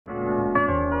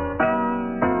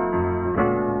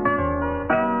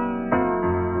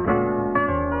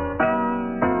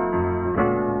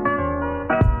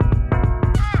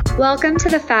Welcome to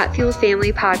the Fat Fueled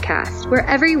Family Podcast, where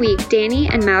every week Danny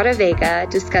and Maura Vega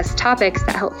discuss topics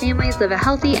that help families live a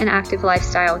healthy and active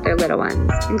lifestyle with their little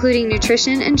ones, including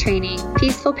nutrition and training,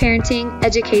 peaceful parenting,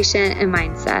 education, and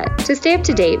mindset. To stay up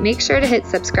to date, make sure to hit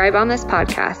subscribe on this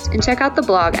podcast and check out the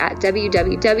blog at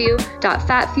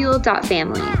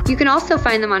www.fatfueled.family. You can also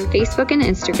find them on Facebook and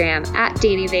Instagram at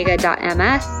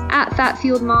dannyvega.ms, at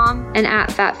fatfueledmom, and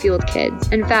at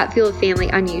fatfueledkids, and Fat Fueled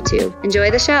Family on YouTube. Enjoy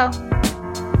the show.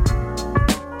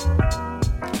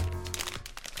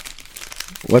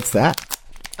 What's that?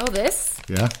 Oh, this?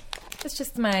 Yeah. It's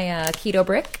just my keto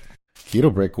brick.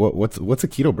 Keto brick? What's a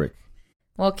keto brick?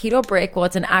 Well, keto brick,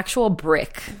 it's an actual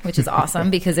brick, which is awesome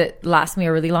because it lasts me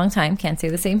a really long time. Can't say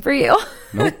the same for you.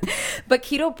 Nope. But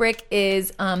keto brick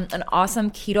is an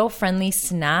awesome keto-friendly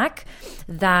snack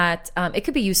that it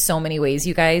could be used so many ways,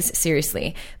 you guys,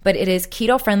 seriously. But it is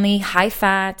keto-friendly,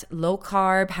 high-fat,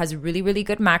 low-carb, has really, really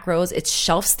good macros. It's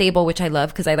shelf-stable, which I love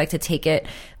because I like to take it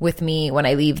with me when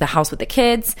I leave the house with the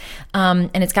kids.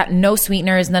 And it's got no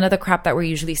sweeteners, none of the crap that we're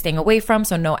usually staying away from.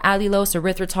 So no allulose,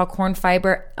 erythritol, corn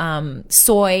fiber,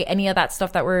 soy, any of that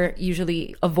stuff that we're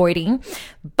usually avoiding.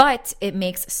 But it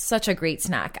makes such a great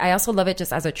snack. I also love it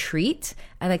just as a treat.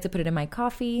 I like to put it in my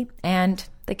coffee and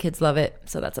the kids love it.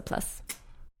 So that's a plus.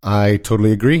 I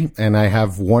totally agree. And I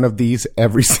have one of these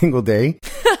every single day.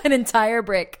 An entire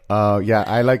brick.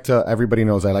 Yeah, everybody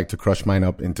knows I like to crush mine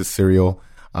up into cereal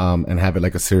and have it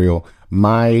like a cereal.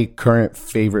 My current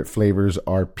favorite flavors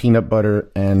are peanut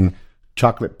butter and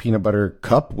chocolate peanut butter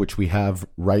cup, which we have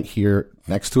right here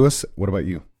next to us. What about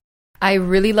you? I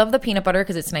really love the peanut butter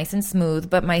because it's nice and smooth,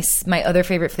 but my other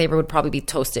favorite flavor would probably be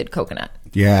toasted coconut.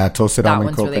 Yeah, toasted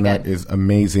almond coconut is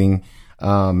amazing.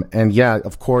 And yeah,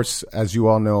 of course, as you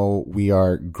all know, we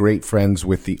are great friends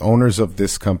with the owners of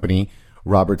this company,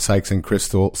 Robert Sykes and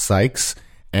Crystal Sykes.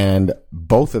 And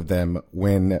both of them,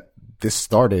 when this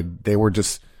started, they were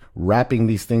just wrapping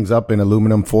these things up in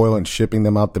aluminum foil and shipping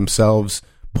them out themselves,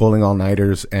 pulling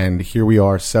all-nighters. And here we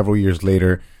are several years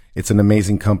later. It's an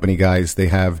amazing company, guys. They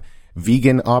have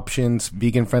vegan options,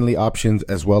 vegan-friendly options,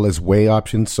 as well as whey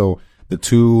options. So the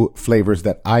two flavors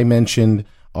that I mentioned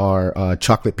are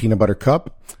chocolate peanut butter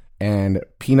cup and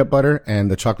peanut butter. And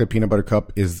the chocolate peanut butter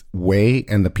cup is whey,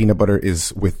 and the peanut butter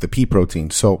is with the pea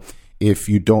protein. So if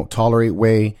you don't tolerate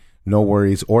whey, no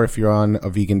worries. Or if you're on a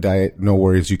vegan diet, no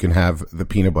worries. You can have the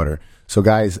peanut butter. So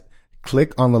guys,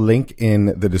 click on the link in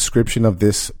the description of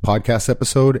this podcast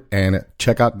episode and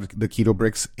check out the Keto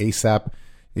Bricks ASAP.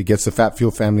 It gets the Fat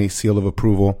Fuel Family seal of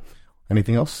approval.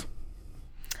 Anything else?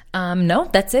 No,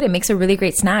 that's it. It makes a really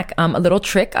great snack. A little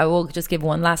trick, I will just give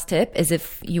one last tip, is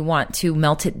if you want to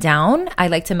melt it down, I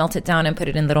like to melt it down and put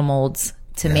it in little molds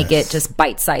to make it just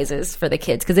bite sizes for the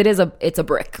kids because it's a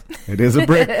brick. It is a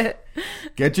brick.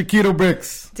 Get your Keto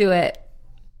Bricks. Do it.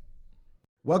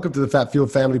 Welcome to the Fat Fuel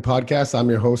Family Podcast. I'm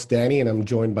your host, Danny, and I'm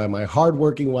joined by my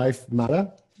hardworking wife,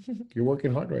 Mara. You're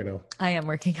working hard right now. I am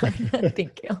working hard.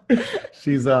 Thank you.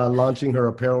 She's launching her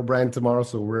apparel brand tomorrow,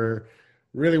 so we're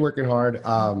really working hard.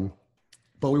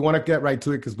 But we want to get right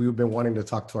to it because we've been wanting to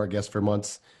talk to our guest for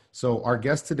months. So our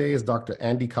guest today is Dr.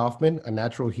 Andy Kaufman, a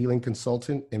natural healing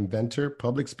consultant, inventor,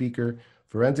 public speaker,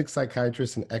 forensic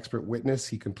psychiatrist, and expert witness.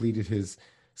 He completed his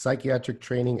psychiatric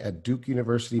training at Duke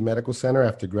University Medical Center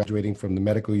after graduating from the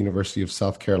Medical University of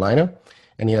South Carolina.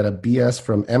 And he had a BS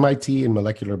from MIT in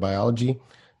molecular biology.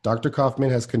 Dr.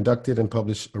 Kaufman has conducted and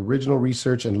published original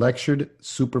research and lectured,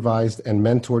 supervised, and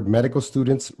mentored medical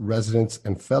students, residents,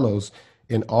 and fellows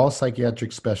in all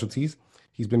psychiatric specialties.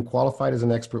 He's been qualified as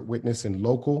an expert witness in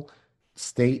local,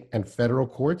 state, and federal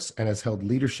courts and has held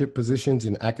leadership positions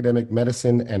in academic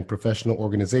medicine and professional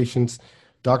organizations.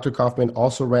 Dr. Kaufman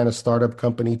also ran a startup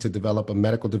company to develop a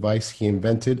medical device he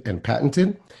invented and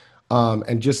patented.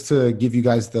 And just to give you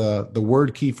guys the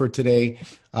word key for today,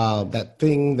 that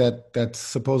thing that's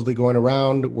supposedly going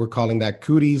around, we're calling that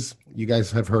Cooties. You guys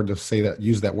have heard us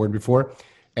use that word before.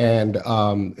 And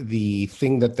the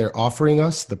thing that they're offering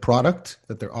us, the product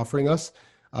that they're offering us,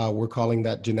 we're calling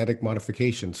that genetic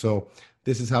modification. So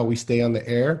this is how we stay on the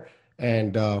air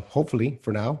and hopefully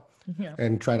for now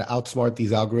and try to outsmart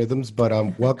these algorithms.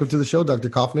 But welcome to the show, Dr.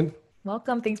 Kaufman.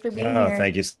 Welcome. Thanks for being here.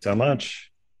 Thank you so much.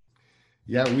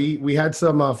 Yeah, we had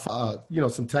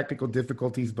some technical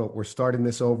difficulties, but we're starting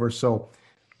this over. So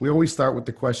we always start with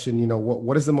the question,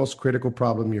 what is the most critical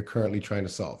problem you're currently trying to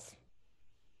solve?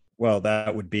 Well,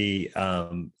 that would be,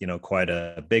 quite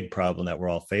a big problem that we're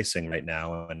all facing right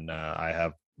now. And I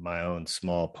have my own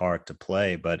small part to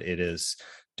play, but it is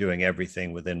doing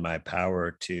everything within my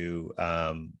power to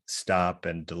stop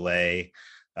and delay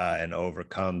and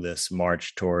overcome this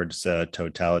march towards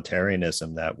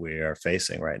totalitarianism that we are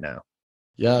facing right now.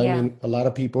 Yeah, I Yeah. mean, a lot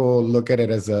of people look at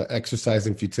it as a exercise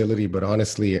in futility, but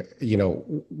honestly,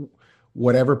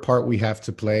 whatever part we have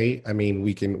to play, I mean,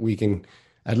 we can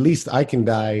at least I can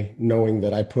die knowing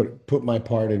that I put my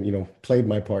part and, played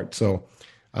my part. So,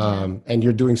 Yeah. and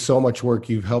you're doing so much work.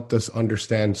 You've helped us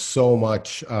understand so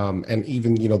much, and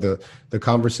even, the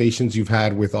conversations you've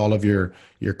had with all of your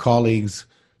colleagues.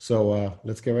 So,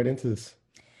 let's get right into this.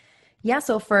 Yeah,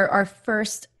 so for our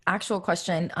first actual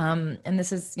question, and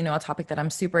this is, a topic that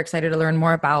I'm super excited to learn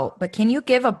more about, but can you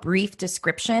give a brief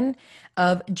description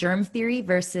of germ theory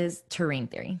versus terrain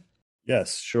theory?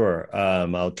 Yes, sure.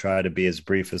 I'll try to be as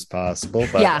brief as possible,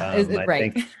 but Yeah, is it I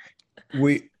right? think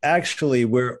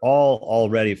we're all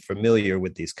already familiar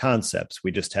with these concepts.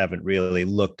 We just haven't really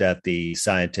looked at the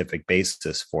scientific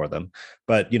basis for them.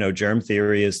 But germ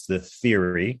theory is the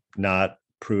theory, not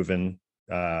proven,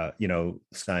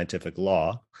 scientific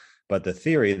law, but the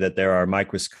theory that there are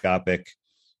microscopic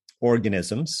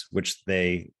organisms, which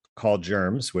they call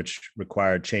germs, which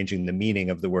required changing the meaning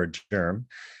of the word germ.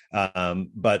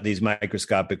 But these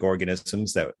microscopic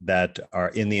organisms that are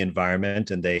in the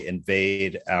environment and they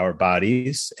invade our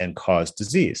bodies and cause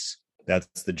disease.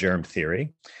 That's the germ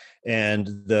theory. And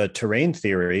the terrain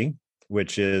theory,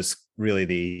 which is really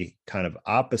the kind of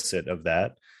opposite of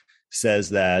that, says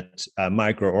that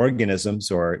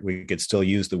microorganisms, or we could still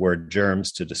use the word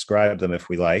germs to describe them if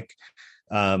we like,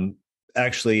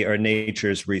 actually are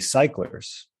nature's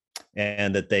recyclers,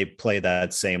 and that they play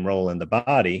that same role in the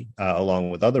body,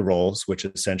 along with other roles, which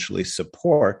essentially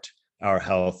support our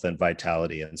health and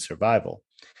vitality and survival.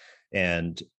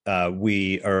 And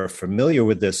we are familiar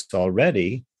with this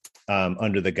already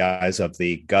under the guise of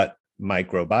the gut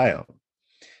microbiome,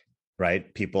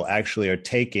 right? People actually are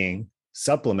taking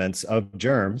supplements of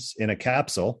germs in a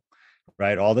capsule,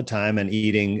 right, all the time, and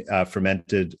eating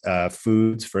fermented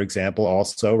foods, for example,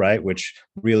 also, right, which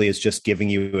really is just giving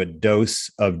you a dose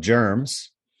of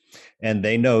germs, and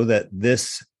they know that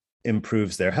this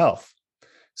improves their health.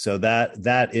 So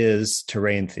that is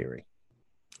terrain theory.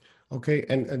 Okay,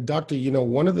 and doctor,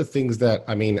 one of the things that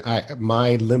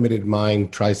my limited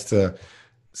mind tries to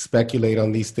speculate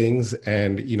on these things,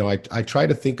 and I try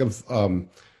to think of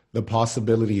the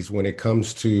possibilities when it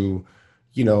comes to,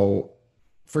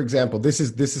 for example, this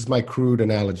is my crude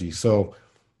analogy. So,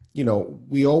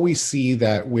 we always see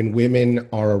that when women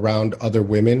are around other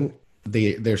women,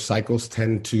 their cycles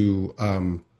tend to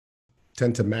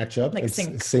match up, Like and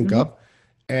sync. sync up.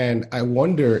 And I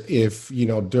wonder if,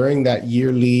 during that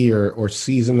yearly or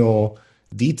seasonal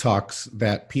detox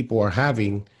that people are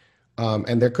having,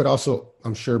 and there could also,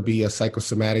 I'm sure, be a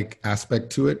psychosomatic aspect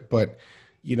to it, but,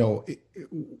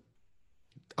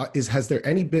 has there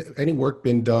any work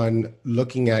been done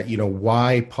looking at,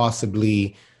 why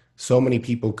possibly so many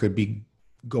people could be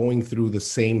going through the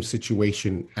same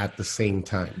situation at the same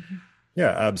time?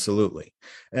 Yeah, absolutely.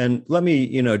 And let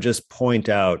me, just point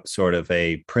out sort of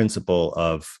a principle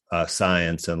of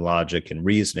science and logic and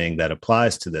reasoning that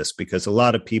applies to this, because a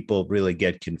lot of people really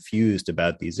get confused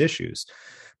about these issues.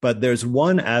 But there's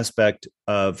one aspect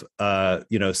of,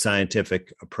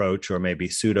 scientific approach, or maybe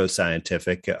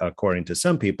pseudoscientific, according to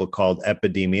some people, called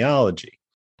epidemiology.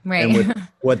 Right. And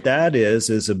what that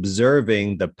is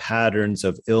observing the patterns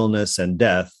of illness and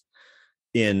death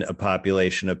in a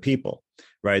population of people,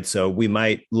 right? So we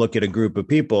might look at a group of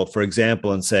people, for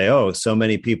example, and say, oh, so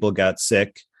many people got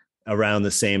sick around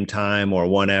the same time, or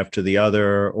one after the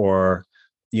other, or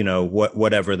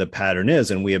whatever the pattern is,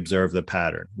 and we observe the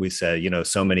pattern. We say,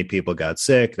 so many people got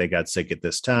sick. They got sick at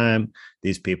this time.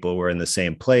 These people were in the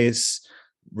same place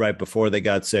right before they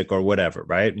got sick, or whatever,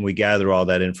 right? And we gather all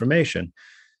that information.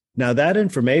 Now, that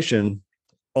information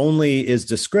only is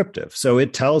descriptive. So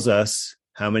it tells us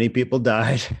how many people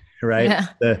died, right?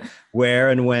 Yeah. Where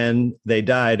and when they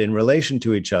died in relation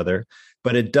to each other.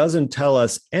 But it doesn't tell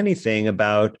us anything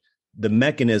about the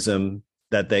mechanism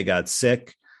that they got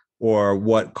sick, or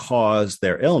what caused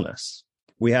their illness.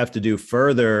 We have to do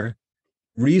further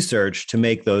research to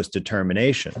make those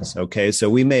determinations. Okay,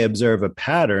 so we may observe a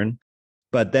pattern,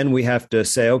 but then we have to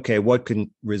say, okay, what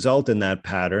can result in that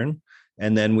pattern?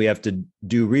 And then we have to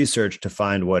do research to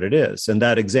find what it is. And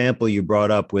that example you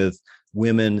brought up with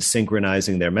women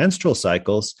synchronizing their menstrual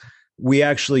cycles, we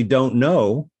actually don't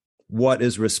know what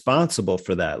is responsible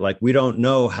for that. Like, we don't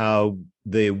know how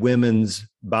the women's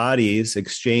bodies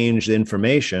exchange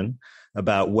information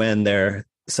about when their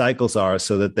cycles are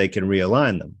so that they can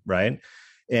realign them, right?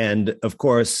 And of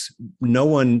course, no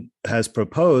one has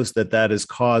proposed that that is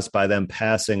caused by them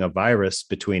passing a virus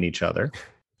between each other,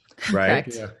 right?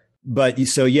 Correct.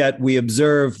 so yet we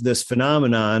observe this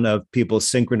phenomenon of people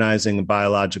synchronizing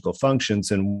biological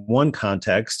functions in one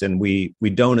context, and we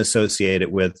don't associate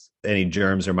it with any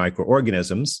germs or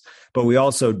microorganisms, but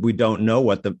we don't know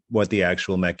what the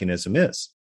actual mechanism is.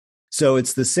 So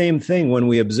it's the same thing when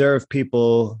we observe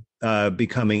people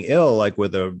becoming ill, like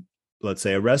with let's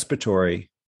say a respiratory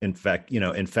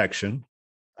infection,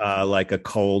 like a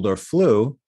cold or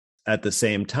flu. At the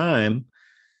same time,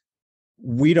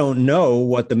 we don't know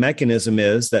what the mechanism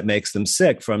is that makes them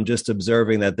sick from just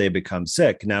observing that they become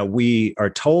sick. Now, we are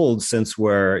told since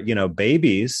we're,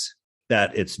 babies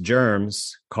that it's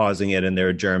germs causing it and there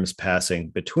are germs passing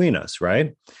between us,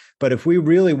 right? But if we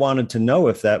really wanted to know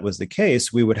if that was the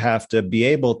case, we would have to be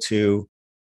able to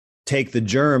take the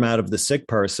germ out of the sick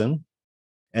person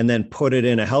and then put it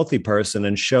in a healthy person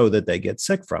and show that they get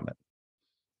sick from it.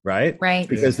 Right?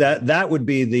 Because that would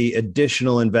be the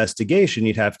additional investigation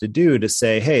you'd have to do to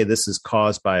say, hey, this is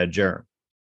caused by a germ.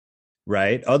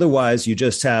 Right? Otherwise, you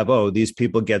just have, these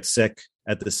people get sick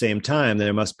at the same time.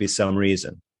 There must be some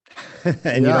reason.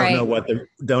 And you don't know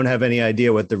don't have any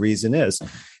idea what the reason is.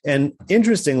 And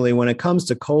interestingly, when it comes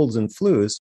to colds and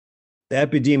flus, the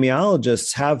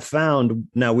epidemiologists have found,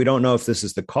 now we don't know if this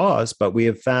is the cause, but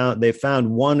they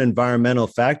found one environmental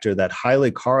factor that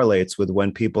highly correlates with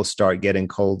when people start getting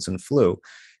colds and flu.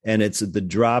 And it's the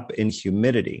drop in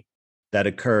humidity that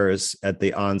occurs at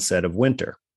the onset of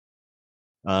winter.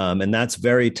 And that's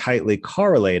very tightly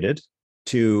correlated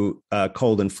to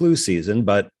cold and flu season.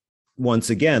 But once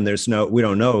again, we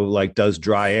don't know, like, does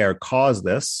dry air cause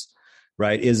this?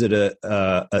 Right? Is it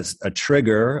a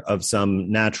trigger of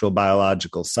some natural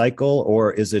biological cycle,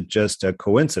 or is it just a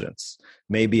coincidence?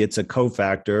 Maybe it's a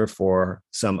cofactor for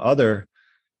some other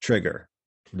trigger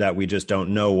that we just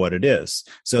don't know what it is.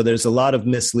 So there's a lot of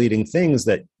misleading things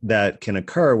that can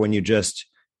occur when you just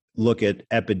look at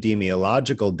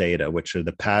epidemiological data, which are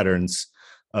the patterns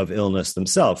of illness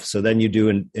themselves. So then you do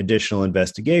an additional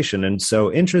investigation. And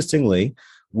so interestingly,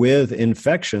 with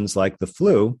infections like the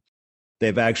flu,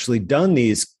 they've actually done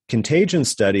these contagion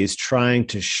studies trying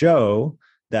to show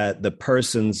that the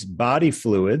person's body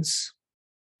fluids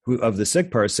of the sick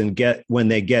person when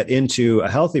they get into a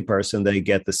healthy person, they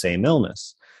get the same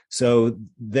illness. So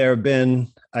there have been,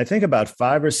 I think, about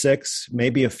 5 or 6,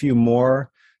 maybe a few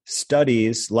more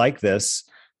studies like this,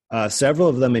 several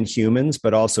of them in humans,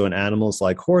 but also in animals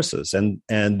like horses.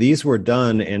 And these were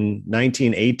done in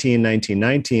 1918,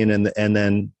 1919, and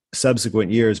then subsequent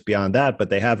years beyond that, but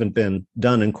they haven't been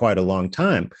done in quite a long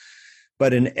time.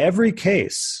 But in every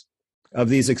case of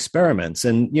these experiments,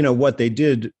 and what they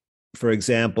did, for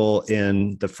example,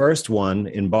 in the first one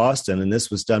in Boston, and this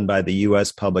was done by the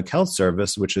U.S. Public Health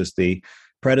Service, which is the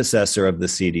predecessor of the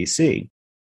CDC,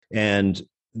 and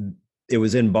it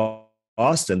was in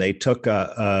Boston. They took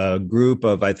a group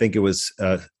of, I think it was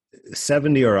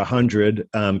 70 or 100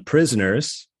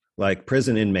 prisoners, like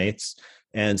prison inmates,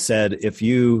 and said, if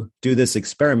you do this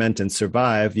experiment and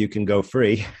survive, you can go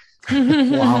free.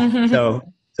 Wow.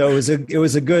 So it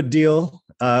was a good deal,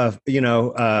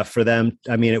 for them.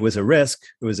 I mean, it was a risk,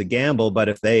 it was a gamble, but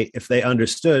if they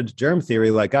understood germ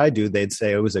theory like I do, they'd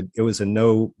say it was a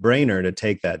no-brainer to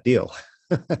take that deal.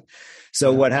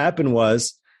 So what happened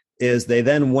is they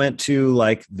then went to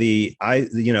like the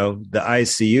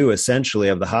ICU essentially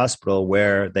of the hospital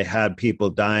where they had people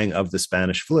dying of the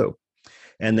Spanish flu.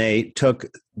 And they took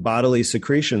bodily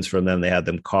secretions from them. They had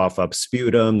them cough up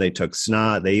sputum. They took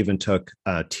snot. They even took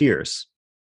tears.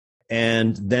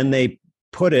 And then they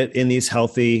put it in these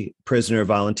healthy prisoner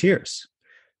volunteers.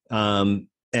 And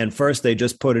first, they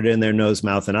just put it in their nose,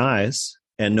 mouth, and eyes,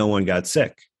 and no one got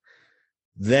sick.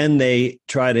 Then they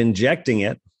tried injecting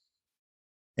it,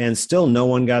 and still no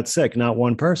one got sick, not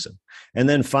one person. And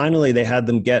then finally, they had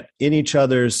them get in each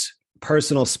other's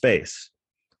personal space,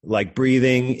 like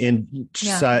breathing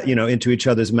into each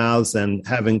other's mouths and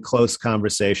having close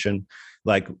conversation,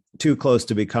 like too close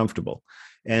to be comfortable.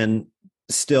 And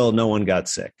still no one got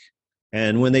sick.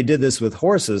 And when they did this with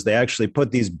horses, they actually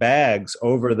put these bags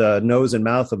over the nose and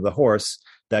mouth of the horse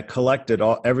that collected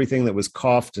everything that was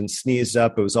coughed and sneezed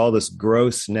up. It was all this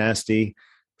gross, nasty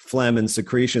phlegm and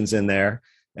secretions in there.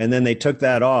 And then they took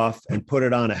that off and put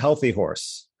it on a healthy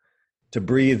horse to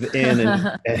breathe in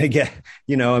and get,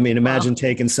 imagine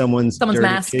taking someone's dirty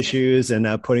mask, tissues and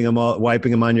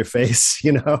wiping them on your face,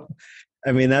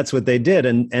 I mean, that's what they did.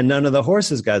 And none of the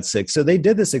horses got sick. So they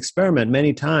did this experiment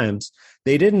many times.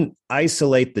 They didn't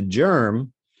isolate the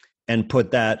germ and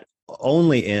put that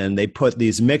only in. They put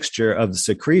these mixture of the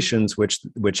secretions,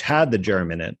 which had the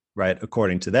germ in it, right,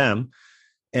 according to them.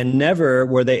 And never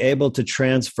were they able to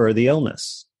transfer the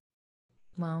illness.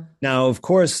 Wow. Now, of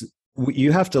course,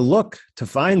 you have to look to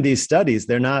find these studies.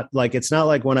 They're not like, it's not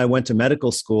like when I went to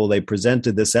medical school, they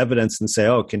presented this evidence and say,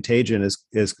 oh, contagion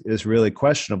is really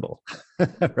questionable.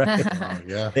 Right?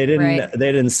 Yeah. They didn't, Right.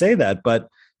 they didn't say that, but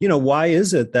why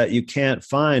is it that you can't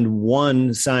find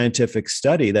one scientific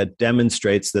study that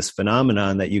demonstrates this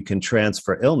phenomenon that you can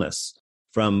transfer illness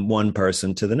from one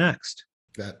person to the next?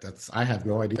 I have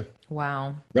no idea.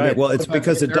 Wow. Right. Well, it's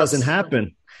because it doesn't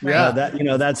happen. Yeah.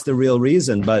 That's the real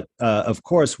reason. But of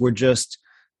course, we're just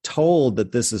told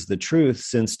that this is the truth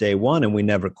since day one, and we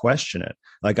never question it.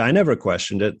 Like I never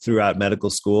questioned it throughout medical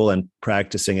school and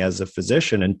practicing as a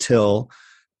physician until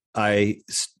I,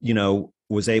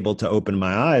 was able to open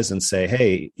my eyes and say,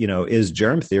 hey, is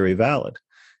germ theory valid?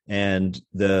 And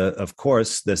of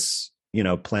course, this,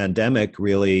 pandemic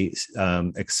really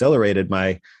accelerated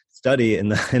my study in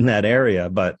that area.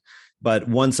 But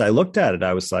once I looked at it,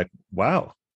 I was like,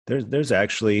 wow, there's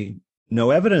actually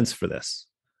no evidence for this.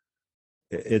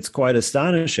 It's quite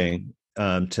astonishing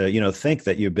to, think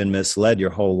that you've been misled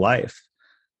your whole life.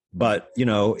 But,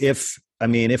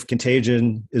 if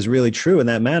contagion is really true in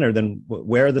that manner, then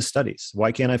where are the studies?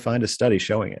 Why can't I find a study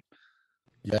showing it?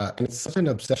 Yeah, and it's such an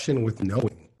obsession with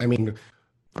knowing. I mean,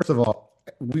 first of all,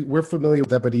 we're familiar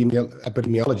with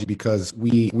epidemiology because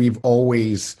we've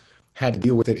always had to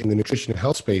deal with it in the nutrition and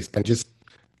health space, and just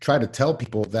try to tell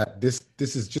people that this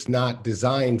is just not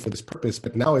designed for this purpose.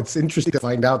 But now it's interesting to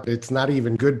find out that it's not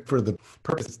even good for the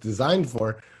purpose it's designed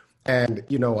for. And,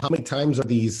 how many times are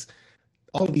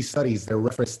all of these studies, they're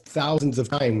referenced thousands of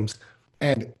times,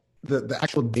 and the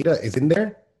actual data is in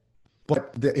there,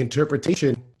 but the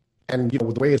interpretation and,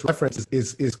 the way it's referenced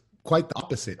is quite the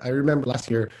opposite. I remember last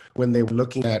year when they were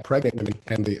looking at pregnant women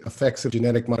and the effects of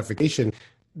genetic modification,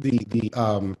 the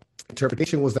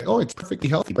interpretation was like, oh, it's perfectly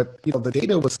healthy. But, the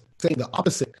data was saying the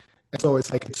opposite. And so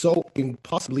it's like, it's so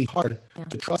impossibly hard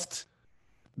to trust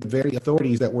the very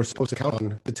authorities that we're supposed to count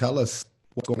on to tell us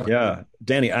what's going on. Yeah,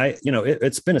 Danny,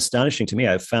 it's been astonishing to me.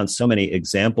 I've found so many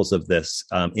examples of this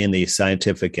in the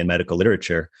scientific and medical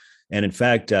literature. And in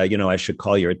fact, I should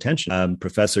call your attention.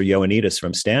 Professor Ioannidis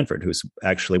from Stanford, who's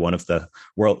actually one of the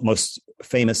world's most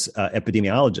famous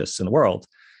epidemiologists in the world.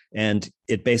 And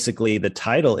it basically, the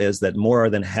title is that more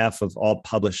than half of all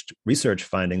published research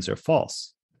findings are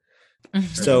false.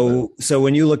 Mm-hmm. So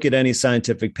when you look at any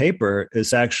scientific paper,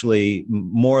 it's actually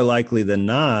more likely than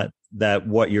not that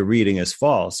what you're reading is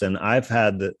false. And I've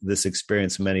had this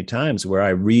experience many times where I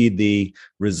read the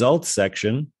results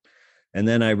section and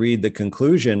then I read the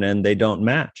conclusion and they don't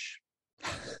match.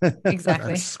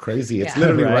 Exactly. That's crazy. It's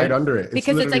literally right under it.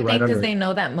 Because it's like because they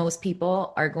know that most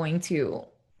people are going to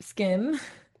skim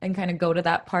and kind of go to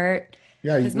that part.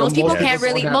 Yeah, most people can't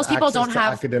really. Most people don't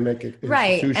have academic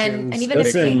right, and even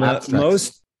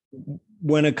if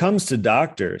when it comes to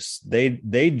doctors,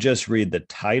 they just read the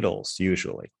titles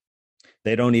usually.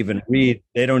 They don't even read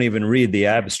the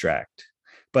abstract.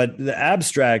 But the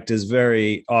abstract is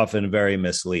very often very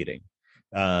misleading.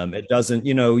 It doesn't,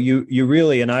 you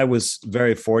really, and I was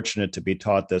very fortunate to be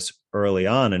taught this early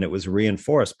on, and it was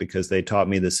reinforced because they taught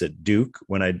me this at Duke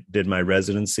when I did my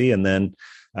residency. And then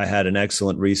I had an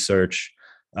excellent research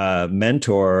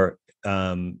mentor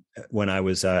when I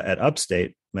was at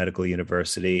Upstate Medical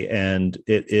University. And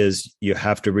you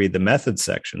have to read the methods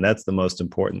section. That's the most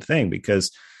important thing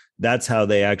because that's how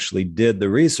they actually did the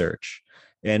research.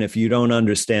 And if you don't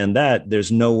understand that,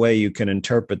 there's no way you can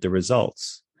interpret the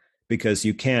results because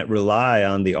you can't rely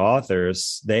on the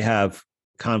authors. They have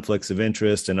conflicts of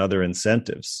interest and other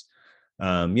incentives.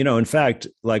 In fact,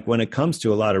 like when it comes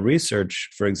to a lot of research,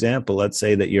 for example, let's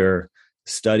say that you're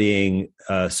studying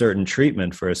a certain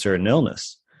treatment for a certain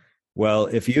illness. Well,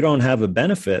 if you don't have a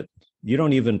benefit, you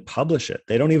don't even publish it.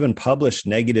 They don't even publish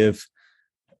negative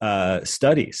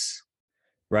studies,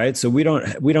 right? So we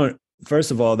don't,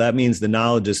 first of all, that means the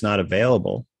knowledge is not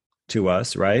available to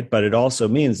us, right? But it also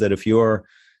means that if you're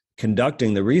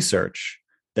conducting the research,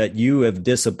 that you have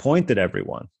disappointed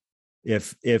everyone.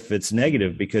 If it's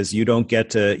negative because you don't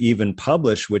get to even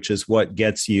publish, which is what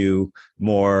gets you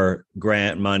more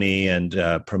grant money and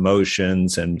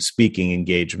promotions and speaking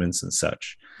engagements and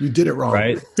such. You did it wrong.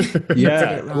 Right?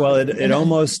 Yeah. Well, it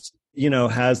almost,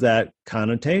 has that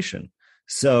connotation.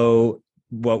 So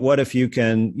what if you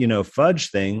can, fudge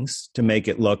things to make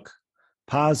it look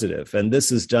positive? And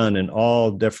this is done in all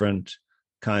different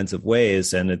kinds of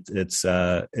ways. And it's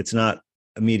not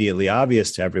immediately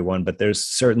obvious to everyone, but there's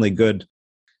certainly good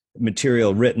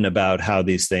material written about how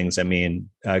these things,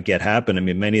 get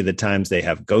happen. Many of the times they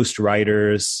have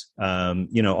ghostwriters,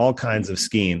 all kinds of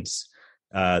schemes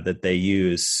that they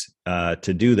use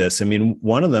to do this.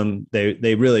 One of them,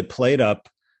 they really played up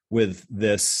with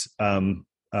this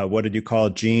what did you call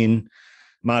it? Gene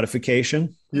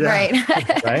modification? Yeah.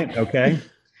 Right. Right. Okay.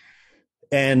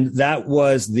 And that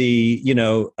was the,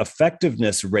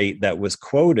 effectiveness rate that was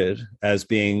quoted as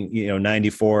being,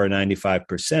 94 or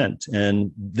 95%.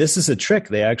 And this is a trick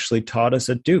they actually taught us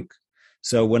at Duke.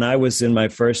 So when I was in my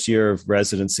first year of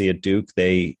residency at Duke,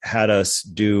 they had us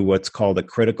do what's called a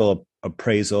critical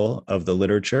appraisal of the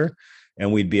literature.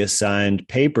 And we'd be assigned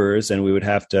papers and we would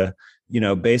have to,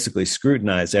 basically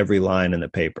scrutinize every line in the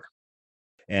paper,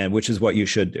 and which is what you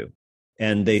should do.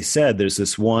 And they said there's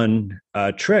this one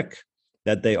trick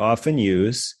that they often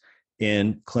use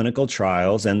in clinical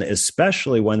trials, and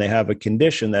especially when they have a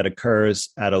condition that occurs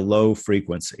at a low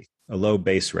frequency, a low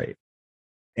base rate.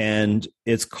 And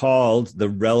it's called the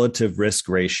relative risk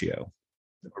ratio,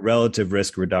 relative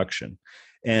risk reduction.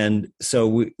 And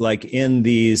so like in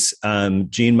these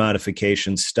gene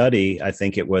modification study, I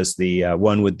think it was the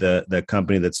one with the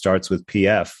company that starts with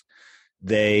PF,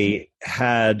 they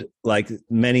had like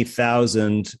many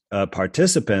thousand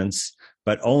participants,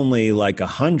 but only like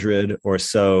 100 or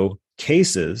so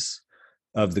cases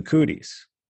of the Cooties.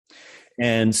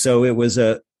 And so it was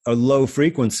a low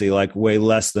frequency, like way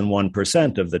less than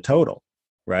 1% of the total,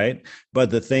 right? But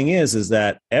the thing is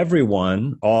that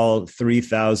everyone, all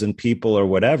 3,000 people or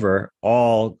whatever,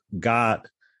 all got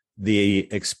the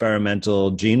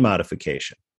experimental gene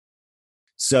modification.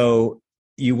 So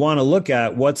you want to look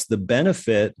at what's the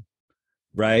benefit,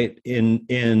 right,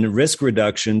 in risk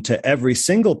reduction to every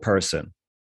single person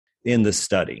in the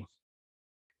study.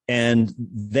 And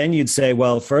then you'd say,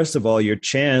 well, first of all, your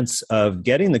chance of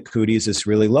getting the Cooties is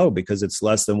really low because it's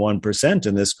less than 1%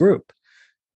 in this group,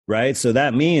 right? So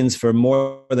that means for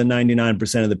more than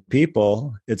 99% of the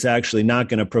people, it's actually not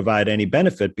going to provide any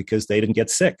benefit because they didn't get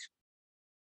sick.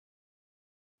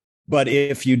 But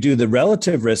if you do the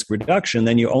relative risk reduction,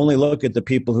 then you only look at the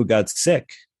people who got sick.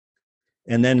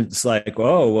 And then it's like,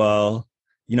 oh, well,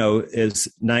 is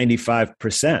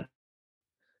 95%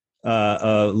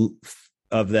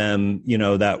 of them,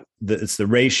 it's the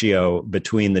ratio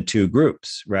between the two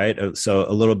groups, right? So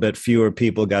a little bit fewer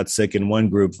people got sick in one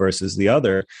group versus the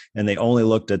other, and they only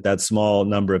looked at that small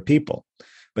number of people.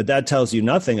 But that tells you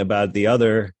nothing about the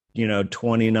other,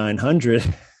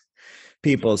 2,900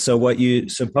 people. So what you're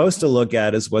supposed to look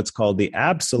at is what's called the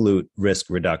absolute risk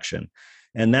reduction.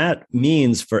 And that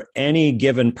means for any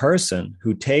given person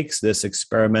who takes this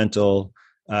experimental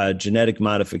genetic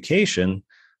modification,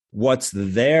 what's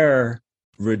their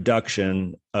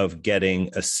reduction of getting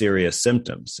a serious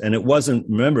symptoms. And it wasn't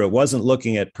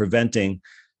looking at preventing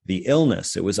the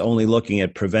illness. It was only looking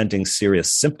at preventing serious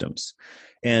symptoms.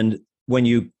 And when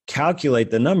you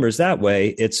calculate the numbers that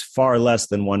way, it's far less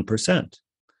than 1%.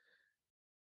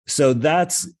 So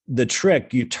that's the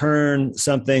trick. You turn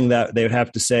something that they would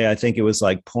have to say, I think it was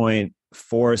like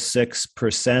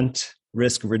 0.46%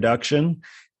 risk reduction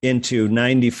into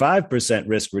 95%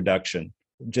 risk reduction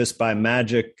just by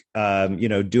magic,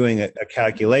 doing a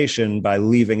calculation by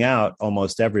leaving out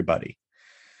almost everybody.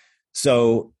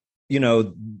 So,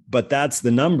 but that's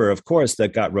the number, of course,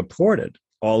 that got reported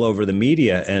all over the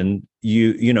media. And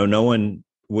no one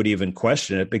would even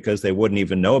question it because they wouldn't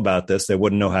even know about this. They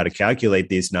wouldn't know how to calculate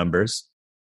these numbers,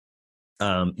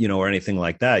 or anything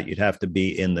like that. You'd have to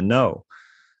be in the know,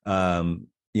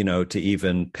 to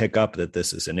even pick up that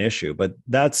this is an issue. But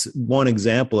that's one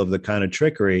example of the kind of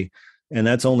trickery. And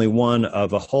that's only one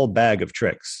of a whole bag of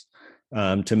tricks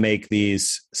to make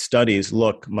these studies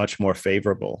look much more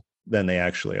favorable than they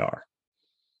actually are.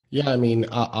 Yeah, I mean,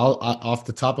 I'll off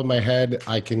the top of my head,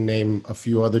 I can name a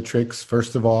few other tricks.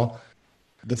 First of all,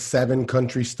 the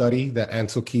 7-country study that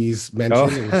Ansel Keys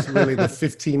mentioned. It was really the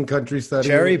 15-country study.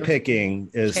 Cherry picking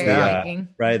is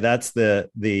right. That's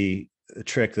the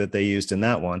trick that they used in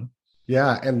that one.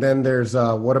 Yeah, and then there's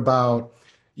what about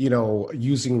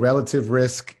using relative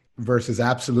risk versus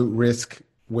absolute risk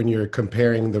when you're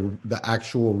comparing the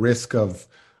actual risk of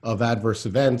adverse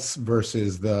events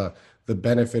versus the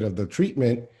benefit of the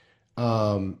treatment.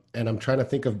 And I'm trying to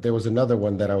think of, there was another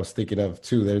one that I was thinking of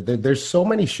too. There's so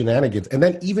many shenanigans. And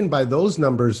then even by those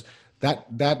numbers, that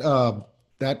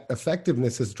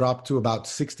effectiveness has dropped to about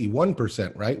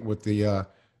 61%, right? With the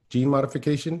gene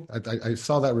modification. I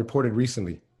saw that reported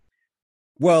recently.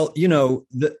 Well,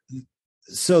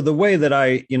 so the way that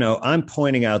I'm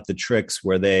pointing out the tricks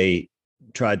where they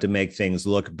tried to make things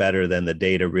look better than the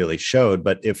data really showed.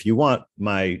 But if you want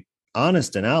my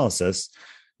honest analysis,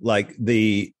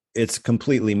 it's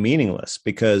completely meaningless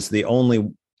because the only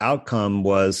outcome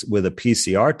was with a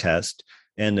PCR test,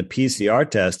 and the PCR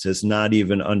test has not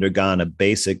even undergone a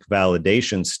basic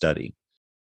validation study.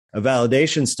 A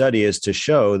validation study is to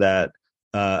show that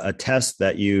a test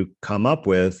that you come up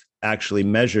with actually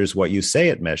measures what you say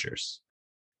it measures.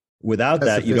 Without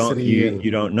that, you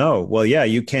don't know. Well, yeah,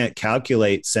 you can't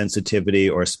calculate sensitivity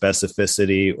or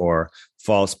specificity or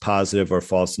false positive or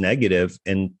false negative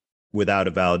without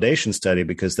a validation study,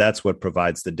 because that's what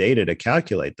provides the data to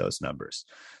calculate those numbers.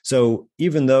 So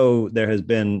even though there has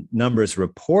been numbers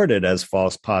reported as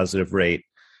false positive rate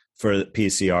for the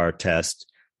PCR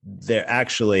test,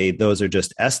 those are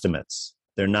just estimates.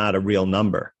 They're not a real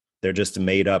number. They're just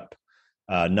made up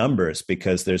numbers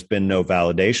because there's been no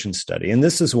validation study. And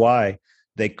this is why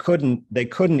they couldn't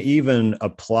even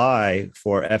apply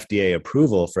for FDA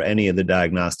approval for any of the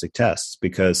diagnostic tests,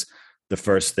 because the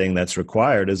first thing that's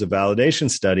required is a validation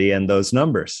study and those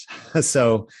numbers.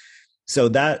 So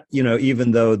that,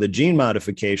 even though the gene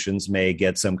modifications may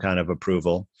get some kind of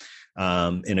approval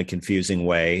in a confusing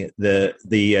way,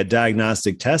 the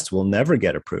diagnostic test will never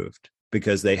get approved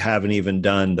because they haven't even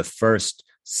done the first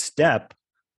step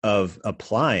of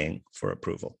applying for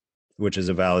approval, which is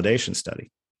a validation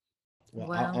study. Well,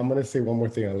 wow. I'm going to say one more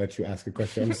thing. I'll let you ask a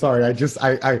question. I'm sorry.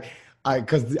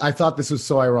 Because I thought this was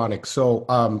so ironic. So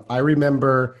I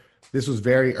remember this was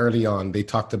very early on. They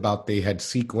talked about they had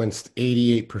sequenced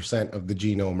 88% of the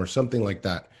genome or something like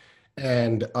that.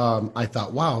 And I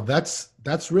thought, wow, that's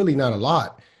really not a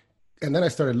lot. And then I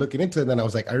started looking into it, and then I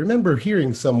was like, I remember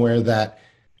hearing somewhere that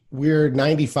we're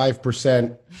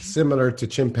 95% similar to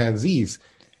chimpanzees.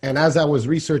 And as I was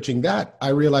researching that, I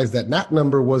realized that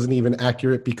number wasn't even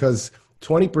accurate because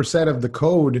 20% of the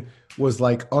code was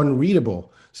like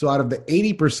unreadable. So out of the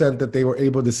 80% that they were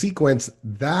able to sequence,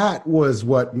 that was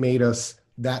what made us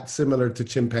that similar to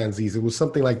chimpanzees. It was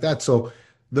something like that. So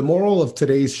the moral of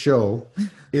today's show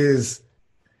is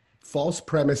false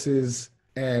premises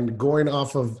and going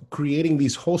off of creating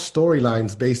these whole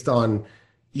storylines based on,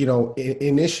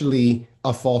 initially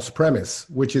a false premise,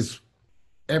 which is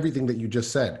everything that you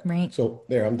just said. Right. So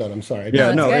there, I'm done. I'm sorry.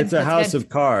 It's a house of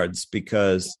cards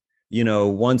because,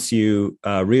 once you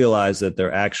realize that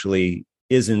there actually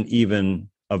isn't even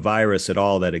a virus at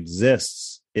all that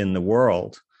exists in the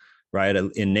world, right?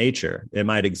 In nature, it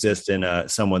might exist in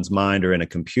someone's mind or in a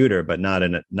computer, but not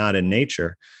in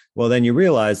nature. Well, then you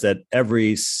realize that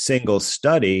every single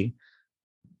study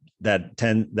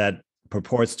that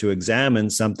purports to examine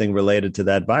something related to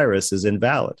that virus is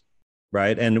invalid.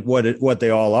 Right. And what they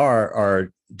all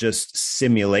are just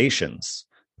simulations.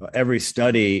 Every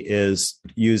study is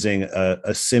using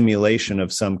a simulation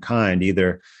of some kind,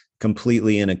 either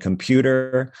completely in a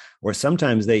computer, or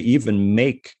sometimes they even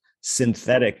make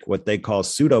synthetic, what they call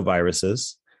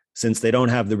pseudoviruses. Since they don't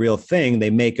have the real thing, they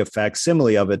make a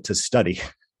facsimile of it to study.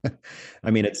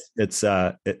 I mean,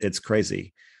 it's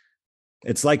crazy.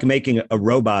 It's like making a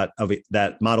robot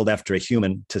that modeled after a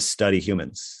human to study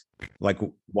humans. Like,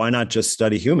 why not just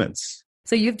study humans?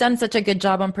 So you've done such a good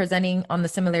job on presenting on the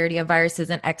similarity of viruses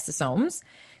and exosomes.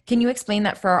 Can you explain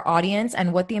that for our audience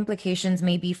and what the implications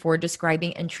may be for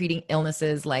describing and treating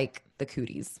illnesses like the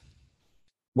Cooties?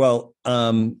 Well,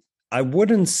 I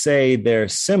wouldn't say they're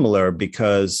similar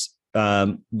because,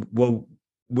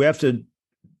 we have to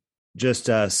just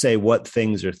say what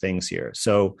things are things here.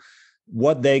 So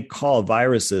what they call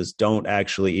viruses don't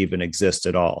actually even exist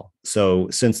at all. So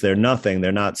since they're nothing,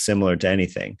 they're not similar to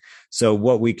anything. So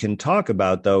what we can talk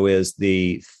about, though, is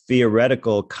the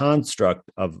theoretical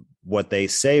construct of what they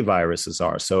say viruses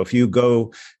are. So if you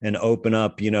go and open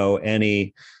up,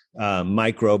 any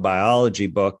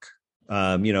microbiology book,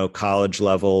 college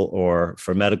level or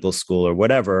for medical school or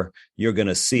whatever, you're going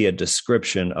to see a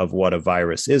description of what a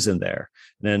virus is in there.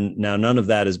 And now none of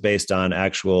that is based on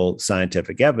actual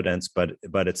scientific evidence, but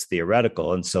it's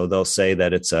theoretical. And so they'll say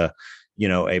that it's a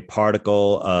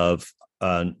particle of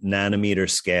a nanometer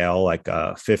scale, like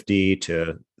 50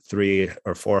 to 300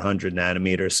 or 400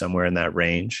 nanometers, somewhere in that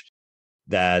range,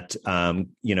 that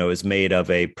is made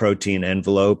of a protein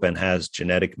envelope and has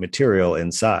genetic material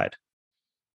inside.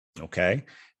 Okay.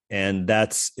 And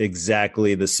that's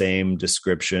exactly the same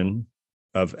description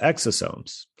of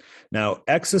exosomes. Now,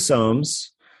 exosomes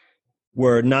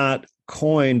were not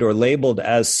coined or labeled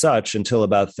as such until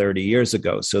about 30 years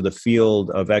ago. So the field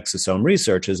of exosome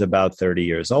research is about 30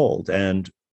 years old.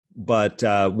 But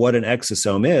what an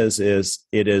exosome is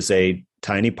it is a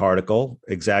tiny particle,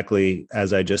 exactly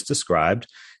as I just described,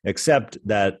 except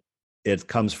that it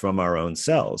comes from our own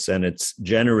cells, and it's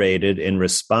generated in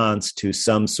response to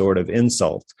some sort of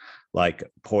insult, like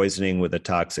poisoning with a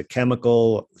toxic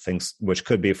chemical, things which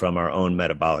could be from our own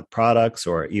metabolic products,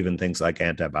 or even things like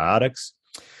antibiotics,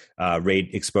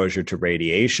 exposure to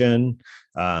radiation,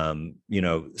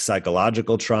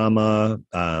 psychological trauma,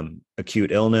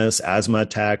 acute illness, asthma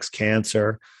attacks,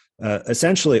 cancer,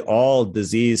 essentially all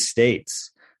disease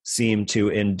states seem to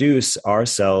induce our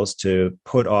cells to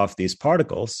put off these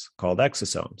particles called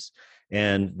exosomes.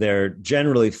 And they're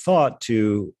generally thought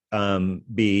to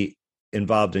be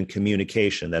involved in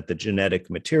communication, that the genetic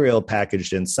material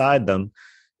packaged inside them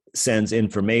sends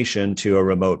information to a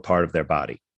remote part of their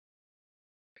body.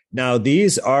 Now,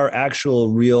 these are actual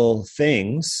real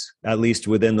things, at least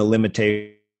within the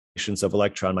limitations of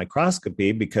electron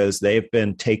microscopy, because they've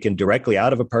been taken directly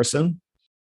out of a person,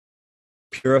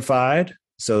 purified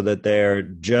so that they're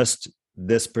just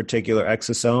this particular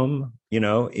exosome,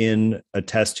 in a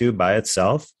test tube by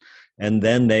itself. And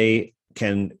then they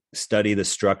can study the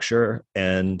structure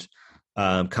and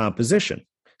composition.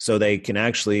 So they can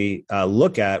actually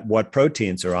look at what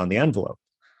proteins are on the envelope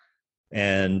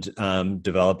and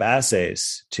develop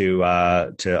assays to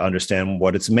understand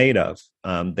what it's made of.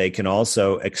 They can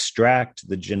also extract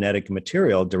the genetic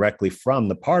material directly from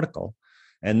the particle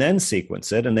and then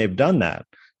sequence it. And they've done that.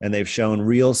 And they've shown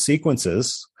real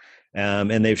sequences.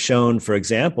 And they've shown, for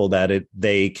example, that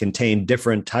they contain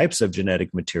different types of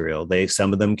genetic material.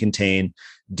 Some of them contain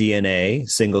DNA,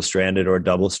 single-stranded or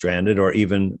double-stranded, or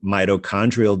even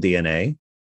mitochondrial DNA.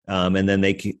 And then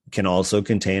they can also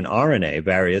contain RNA,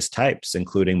 various types,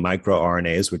 including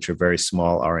microRNAs, which are very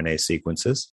small RNA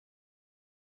sequences.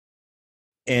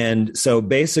 And so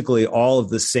basically all of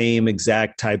the same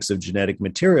exact types of genetic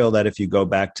material that if you go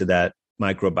back to that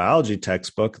microbiology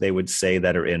textbook, they would say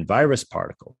that are in virus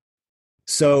particles.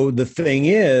 So the thing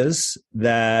is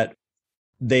that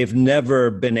they've never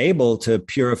been able to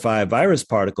purify virus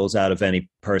particles out of any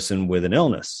person with an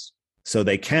illness. So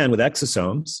they can with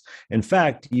exosomes. In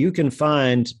fact, you can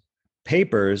find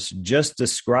papers just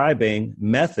describing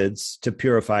methods to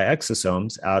purify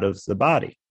exosomes out of the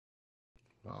body.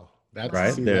 Wow,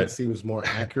 that seems more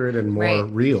accurate and more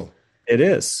real. It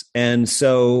is. And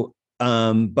so,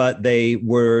 but they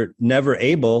were never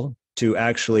able to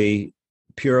actually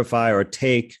purify or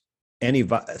take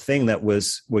anything that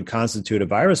would constitute a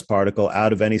virus particle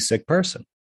out of any sick person.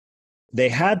 They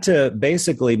had to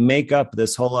basically make up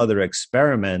this whole other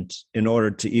experiment in order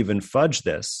to even fudge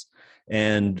this.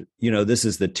 And, this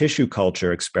is the tissue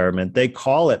culture experiment. They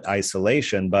call it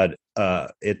isolation, but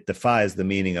it defies the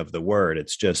meaning of the word.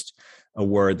 It's just a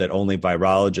word that only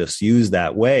virologists use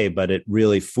that way, but it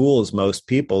really fools most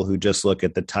people who just look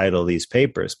at the title of these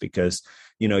papers, because,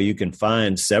 you can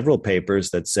find several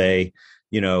papers that say,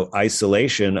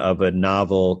 isolation of a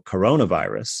novel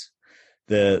coronavirus.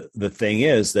 The thing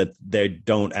is that they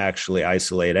don't actually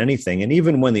isolate anything. And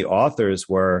even when the authors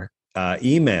were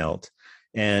emailed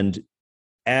and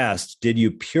asked, did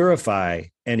you purify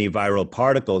any viral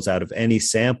particles out of any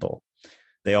sample?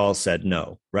 They all said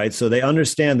no, right? So they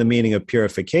understand the meaning of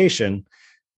purification.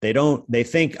 They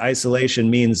think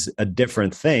isolation means a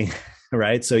different thing,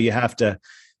 right? So you have to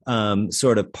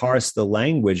sort of parse the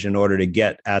language in order to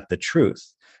get at the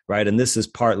truth, right? And this is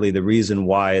partly the reason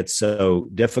why it's so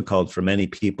difficult for many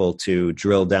people to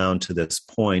drill down to this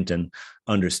point and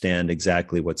understand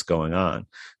exactly what's going on.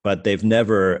 But they've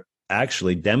never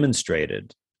actually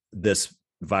demonstrated this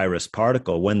virus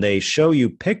particle. When they show you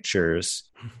pictures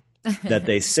that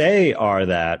they say are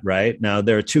that, right? Now,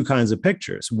 there are two kinds of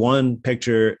pictures. One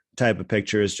type of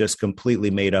picture is just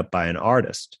completely made up by an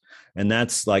artist. And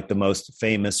that's like the most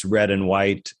famous red and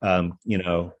white,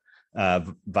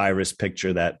 virus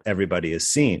picture that everybody has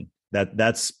seen.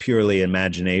 That's purely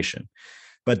imagination.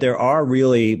 But there are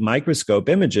really microscope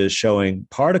images showing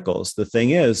particles. The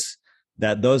thing is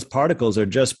that those particles are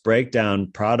just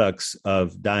breakdown products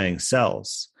of dying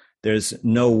cells. There's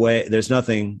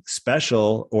nothing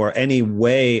special or any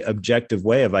objective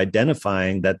way of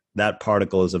identifying that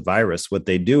particle is a virus. What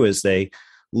they do is they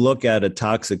look at a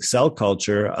toxic cell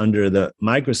culture under the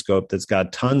microscope that's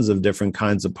got tons of different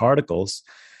kinds of particles.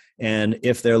 And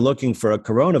if they're looking for a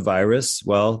coronavirus,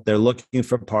 well, they're looking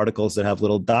for particles that have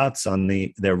little dots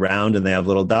they're round and they have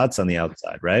little dots on the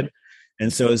outside, right?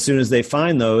 And so as soon as they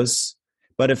find those,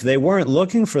 but if they weren't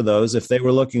looking for those, if they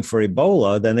were looking for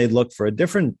Ebola, then they'd look for a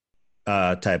different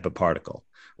type of particle.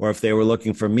 Or if they were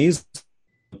looking for measles,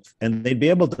 and they'd be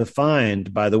able to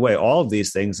find, by the way, all of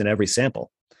these things in every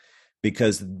sample,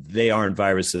 because they aren't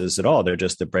viruses at all. They're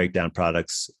just the breakdown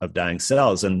products of dying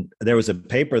cells. And there was a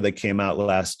paper that came out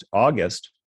last August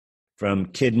from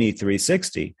Kidney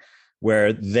 360,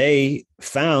 where they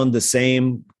found the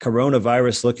same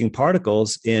coronavirus-looking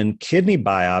particles in kidney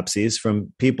biopsies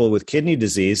from people with kidney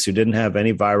disease who didn't have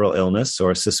any viral illness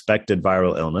or suspected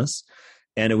viral illness.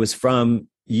 And it was from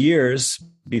years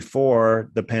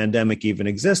before the pandemic even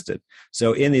existed.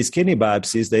 So in these kidney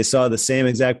biopsies, they saw the same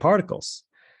exact particles,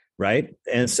 right?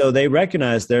 And so they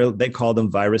recognized they call them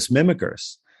virus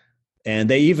mimickers. And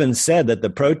they even said that the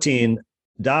protein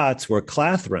dots were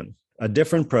clathrin, a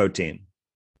different protein,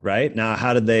 right? Now,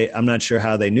 I'm not sure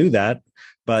how they knew that,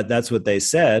 but that's what they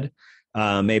said.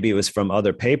 Maybe it was from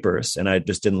other papers and I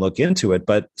just didn't look into it.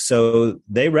 But so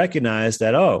they recognized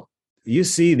that, oh, you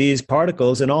see these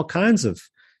particles in all kinds of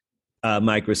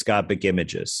microscopic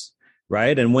images,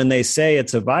 right? And when they say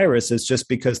it's a virus, it's just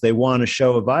because they want to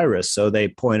show a virus. So they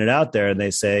point it out there and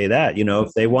they say that,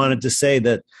 if they wanted to say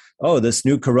that, oh, this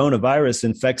new coronavirus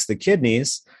infects the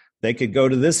kidneys, they could go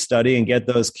to this study and get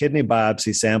those kidney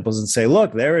biopsy samples and say,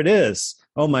 look, there it is.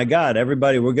 Oh my God,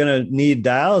 everybody, we're going to need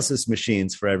dialysis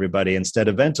machines for everybody instead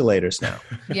of ventilators now.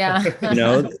 Yeah.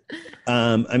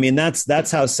 I mean,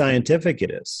 that's how scientific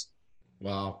it is.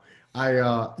 Wow.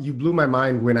 You blew my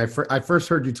mind when I first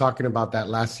heard you talking about that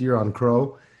last year on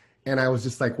Crow. And I was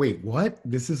just like, wait, what?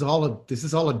 This is all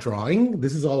a drawing?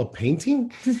 This is all a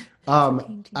painting?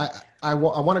 I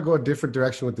want to go a different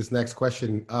direction with this next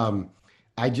question.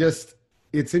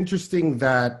 It's interesting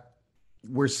that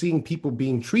we're seeing people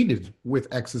being treated with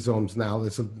exosomes now.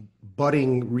 There's a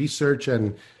budding research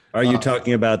and... Are you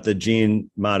talking about the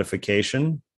gene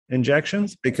modification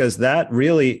injections? Because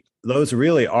those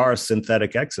really are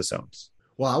synthetic exosomes.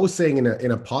 Well, I was saying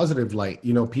in a positive light,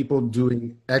 people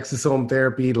doing exosome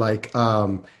therapy, like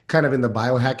kind of in the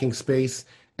biohacking space.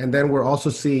 And then we're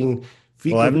also seeing...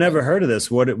 Well, I've never heard of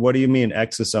this. What do you mean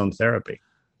exosome therapy?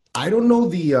 I don't know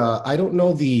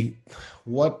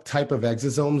what type of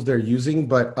exosomes they're using,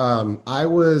 but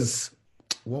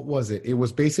what was it? It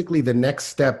was basically the next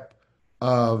step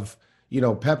of,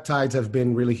 peptides have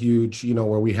been really huge,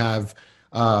 where we have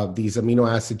these amino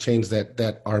acid chains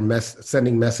that are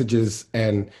sending messages,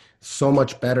 and so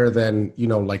much better than,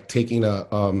 like taking a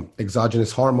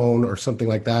exogenous hormone or something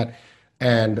like that.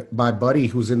 And my buddy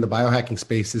who's in the biohacking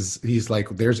space he's like,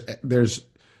 there's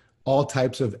all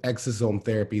types of exosome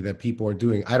therapy that people are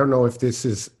doing. I don't know if this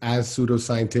is as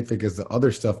pseudoscientific as the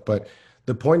other stuff, but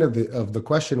the point of the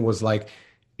question was like,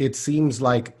 it seems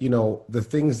like, the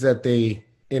things that they,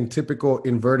 in typical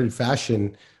inverted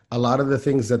fashion, a lot of the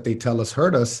things that they tell us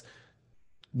hurt us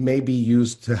may be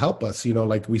used to help us.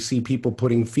 Like we see people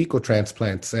putting fecal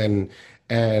transplants and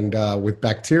with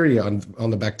bacteria on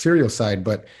the bacterial side,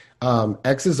 but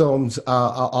exosomes,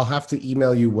 I'll have to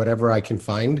email you whatever I can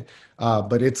find.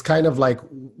 But it's kind of like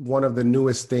one of the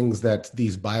newest things that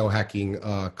these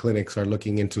biohacking clinics are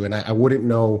looking into. And I wouldn't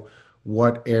know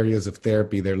what areas of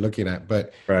therapy they're looking at.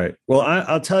 But right. Well,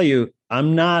 I'll tell you,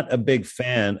 I'm not a big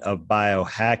fan of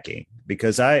biohacking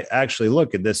because I actually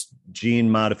look at this gene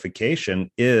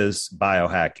modification is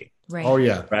biohacking. Right. Oh,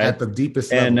 yeah. Right. At the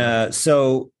deepest level. And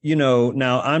so,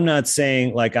 now I'm not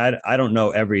saying like I don't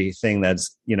know everything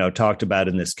that's, talked about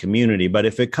in this community. But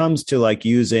if it comes to like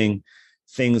using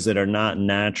things that are not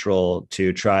natural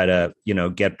to try to,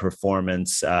 get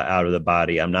performance out of the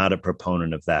body, I'm not a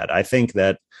proponent of that. I think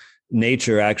that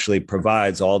nature actually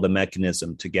provides all the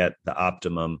mechanism to get the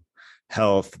optimum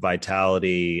health,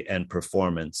 vitality, and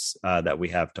performance that we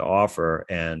have to offer.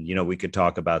 And, we could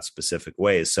talk about specific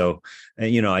ways. So,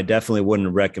 I definitely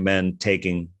wouldn't recommend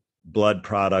taking blood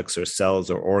products or cells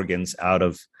or organs out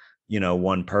of,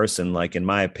 one person. Like, in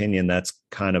my opinion, that's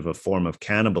kind of a form of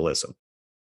cannibalism.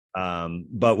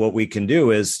 But what we can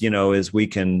do is we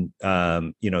can,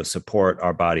 support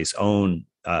our body's own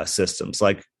systems.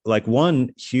 Like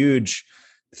one huge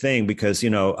thing, because,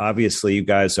 obviously you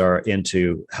guys are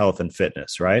into health and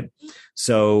fitness, right?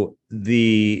 So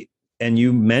and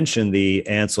you mentioned the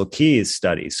Ansel Keys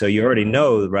study. So you already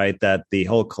know, right, that the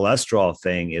whole cholesterol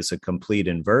thing is a complete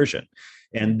inversion.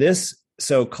 And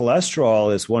so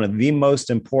cholesterol is one of the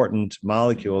most important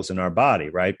molecules in our body,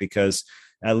 right? Because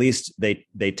at least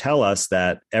they tell us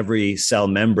that every cell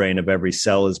membrane of every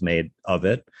cell is made of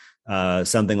it.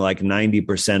 Something like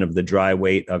 90% of the dry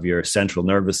weight of your central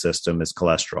nervous system is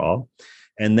cholesterol.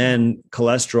 And then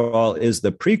cholesterol is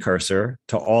the precursor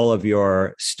to all of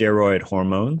your steroid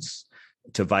hormones,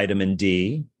 to vitamin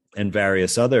D, and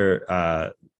various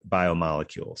other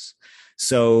biomolecules.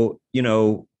 So,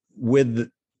 with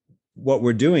what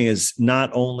we're doing is not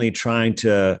only trying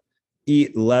to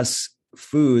eat less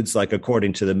foods, like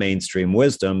according to the mainstream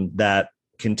wisdom, that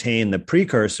contain the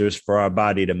precursors for our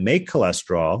body to make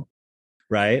cholesterol,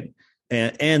 right?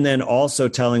 And then also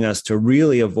telling us to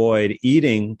really avoid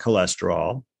eating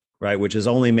cholesterol, right? Which is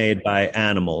only made by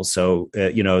animals. So,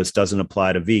 this doesn't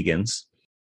apply to vegans.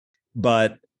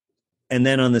 And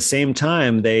then on the same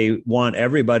time, they want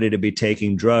everybody to be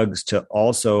taking drugs to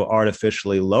also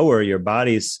artificially lower your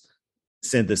body's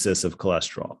synthesis of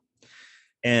cholesterol.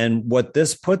 And what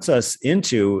this puts us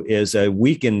into is a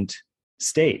weakened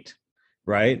state,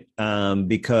 right?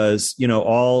 Because,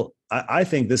 all I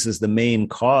think this is the main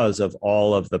cause of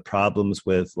all of the problems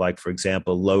with, like, for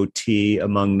example, low T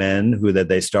among men, who that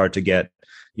they start to get,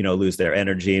 lose their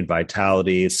energy and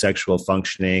vitality, sexual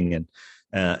functioning,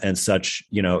 and such,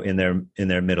 in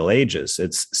their middle ages.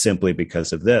 It's simply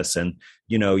because of this. And,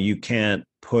 you can't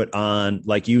put on,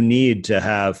 like, you need to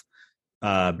have,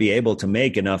 be able to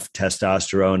make enough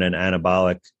testosterone and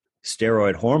anabolic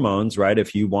steroid hormones, right?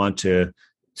 If you want to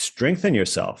strengthen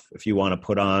yourself, if you want to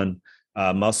put on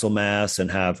muscle mass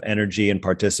and have energy and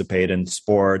participate in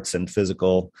sports and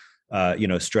physical,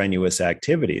 strenuous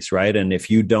activities, right? And if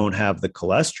you don't have the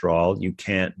cholesterol, you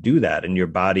can't do that. And your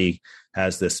body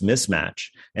has this mismatch.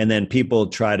 And then people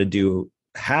try to do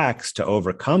hacks to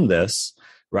overcome this,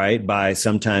 right? By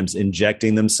sometimes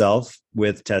injecting themselves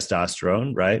with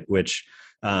testosterone, right? Which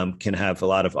can have a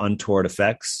lot of untoward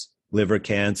effects, liver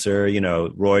cancer,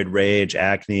 roid rage,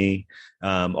 acne,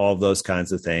 all of those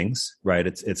kinds of things, right?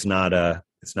 It's not a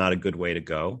good way to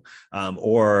go.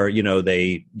 Or,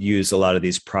 they use a lot of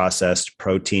these processed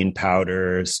protein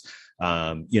powders,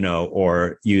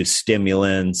 or use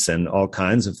stimulants and all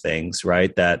kinds of things,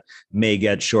 right? That may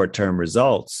get short-term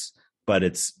results, but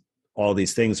all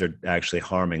these things are actually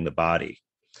harming the body,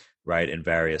 right? In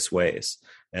various ways.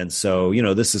 And so,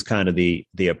 this is kind of the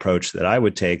approach that I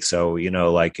would take. So,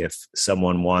 like if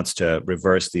someone wants to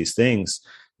reverse these things,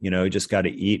 you just got to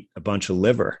eat a bunch of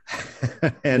liver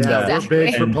and we're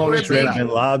big proponents of shrimp that. and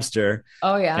lobster.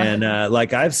 Oh yeah. And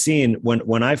like I've seen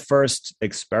when I first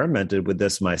experimented with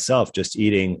this myself, just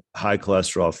eating high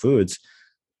cholesterol foods,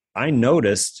 I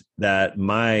noticed that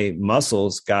my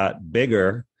muscles got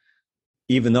bigger,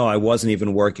 even though I wasn't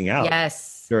even working out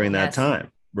during that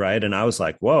time. Right. And I was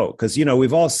like, whoa, because,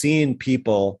 we've all seen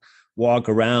people walk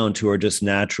around who are just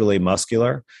naturally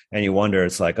muscular. And you wonder,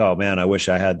 it's like, oh, man, I wish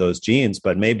I had those genes.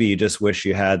 But maybe you just wish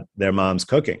you had their mom's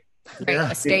cooking.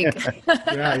 A steak.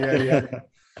 Yeah.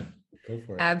 Go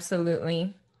for it.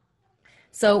 Absolutely.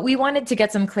 So we wanted to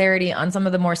get some clarity on some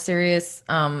of the more serious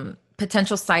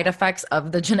potential side effects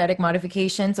of the genetic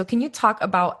modification. So can you talk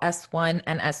about S1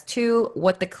 and S2,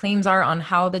 what the claims are on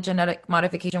how the genetic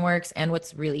modification works and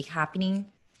what's really happening?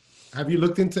 Have you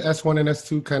looked into S1 and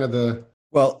S2, kind of the...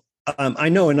 Well, I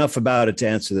know enough about it to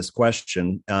answer this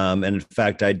question. And in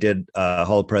fact, I did a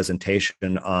whole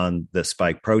presentation on the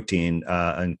spike protein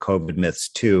and COVID myths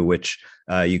too, which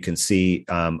you can see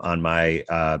on my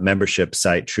membership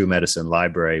site, True Medicine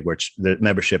Library, which the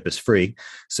membership is free.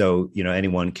 So,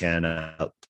 anyone can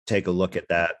take a look at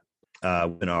that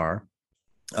webinar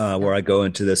where I go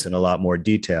into this in a lot more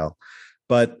detail.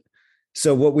 But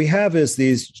so what we have is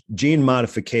these gene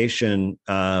modification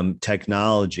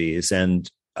technologies, and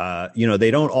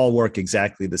they don't all work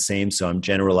exactly the same. So I'm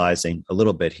generalizing a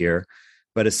little bit here,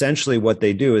 but essentially what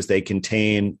they do is they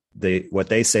contain what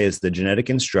they say is the genetic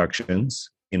instructions,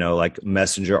 like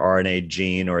messenger RNA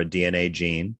gene or a DNA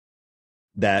gene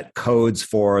that codes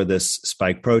for this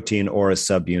spike protein or a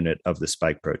subunit of the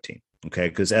spike protein. Okay.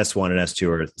 Because S1 and S2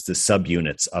 are the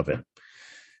subunits of it.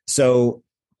 So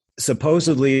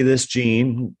supposedly this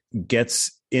gene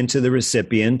gets into the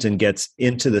recipient and gets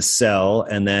into the cell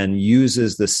and then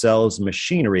uses the cell's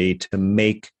machinery to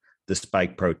make the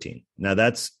spike protein. Now,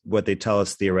 that's what they tell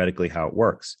us theoretically how it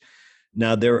works.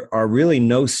 Now, there are really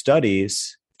no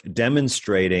studies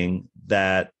demonstrating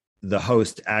that the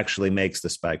host actually makes the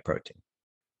spike protein.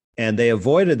 And they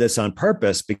avoided this on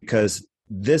purpose because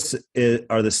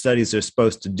are the studies they're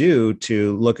supposed to do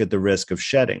to look at the risk of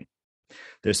shedding.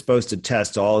 They're supposed to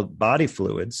test all body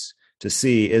fluids to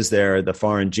see, is there the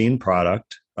foreign gene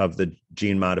product of the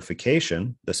gene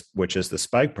modification, which is the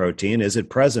spike protein, is it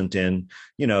present in,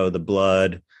 the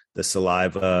blood, the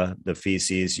saliva, the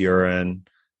feces, urine,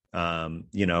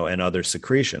 and other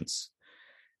secretions.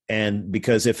 And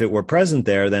because if it were present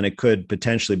there, then it could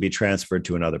potentially be transferred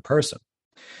to another person.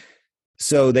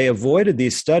 So they avoided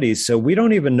these studies. So we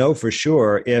don't even know for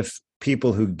sure if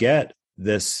people who get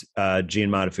this gene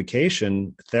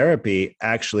modification therapy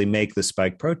actually make the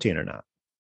spike protein or not.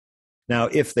 Now,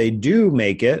 if they do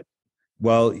make it,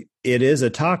 well, it is a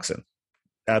toxin.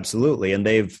 Absolutely.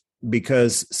 And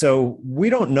so we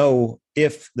don't know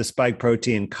if the spike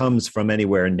protein comes from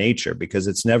anywhere in nature because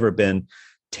it's never been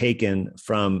taken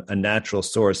from a natural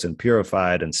source and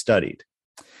purified and studied.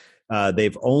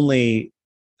 They've only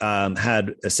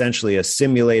had essentially a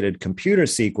simulated computer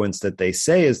sequence that they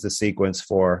say is the sequence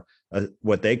for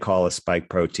what they call a spike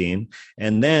protein.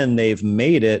 And then they've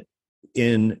made it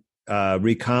in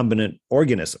recombinant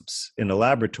organisms in a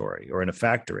laboratory or in a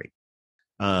factory.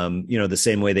 The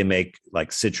same way they make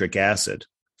like citric acid.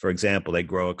 For example, they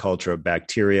grow a culture of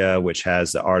bacteria, which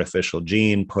has the artificial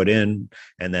gene put in,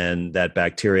 and then that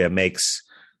bacteria makes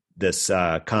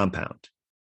compound,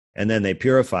 and then they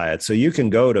purify it. So you can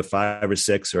go to 5 or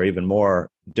 6 or even more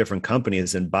different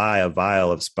companies and buy a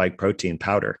vial of spike protein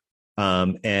powder.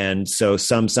 And so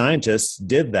some scientists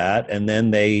did that, and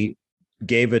then they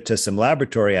gave it to some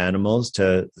laboratory animals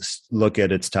to look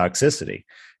at its toxicity.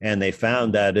 And they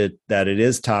found that it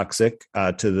is toxic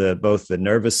to both the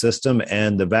nervous system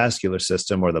and the vascular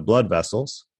system, or the blood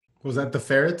vessels. Was that the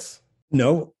ferrets?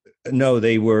 No,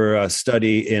 they were a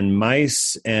study in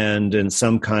mice and in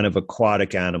some kind of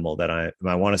aquatic animal that I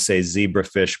want to say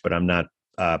zebrafish, but I'm not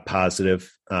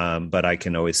positive. But I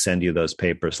can always send you those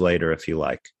papers later if you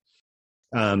like.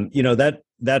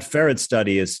 That ferret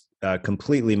study is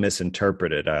completely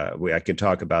misinterpreted. I could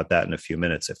talk about that in a few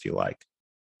minutes if you like.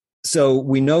 So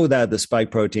we know that the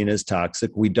spike protein is toxic.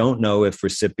 We don't know if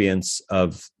recipients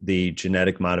of the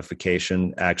genetic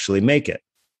modification actually make it.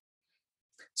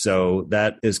 So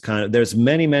that is there's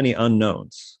many, many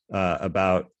unknowns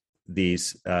about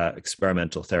these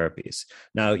experimental therapies.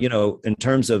 Now, in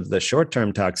terms of the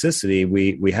short-term toxicity,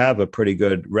 we have a pretty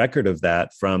good record of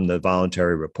that from the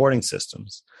voluntary reporting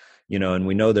systems. And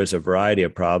we know there's a variety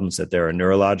of problems, that there are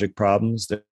neurologic problems,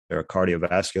 there are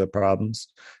cardiovascular problems,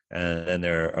 and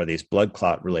there are these blood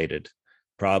clot related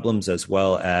problems, as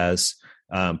well as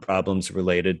problems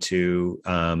related to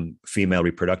female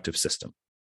reproductive system.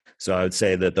 So I would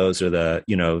say that those are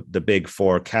the big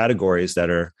 4 categories that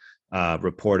are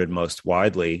reported most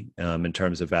widely in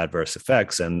terms of adverse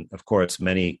effects. And of course,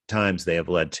 many times they have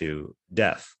led to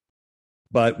death.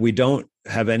 But we don't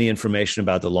have any information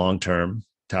about the long-term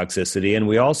toxicity. And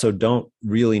we also don't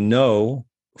really know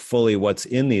fully what's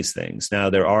in these things. Now,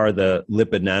 there are the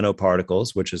lipid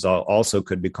nanoparticles, which is also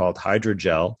could be called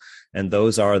hydrogel. And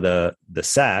those are the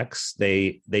sacs.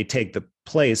 They take the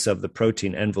place of the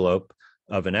protein envelope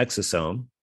of an exosome.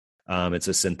 It's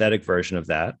a synthetic version of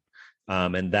that.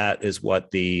 And that is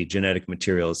what the genetic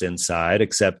material is inside,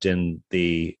 except in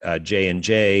the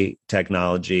J&J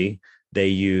technology, they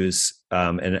use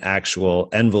an actual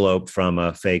envelope from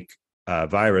a fake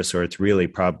virus, or it's really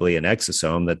probably an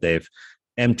exosome that they've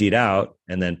emptied out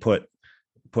and then put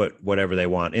whatever they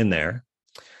want in there.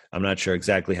 I'm not sure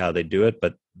exactly how they do it,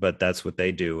 but that's what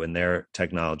they do in their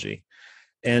technology.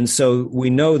 And so we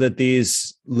know that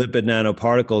these lipid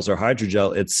nanoparticles, or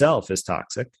hydrogel itself, is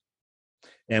toxic.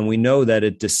 And we know that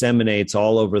it disseminates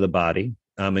all over the body,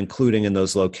 including in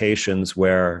those locations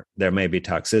where there may be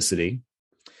toxicity.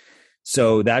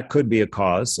 So that could be a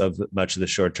cause of much of the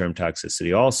short-term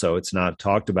toxicity. Also, it's not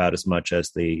talked about as much as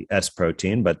the S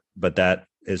protein, but that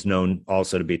is known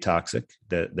also to be toxic.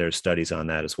 There's studies on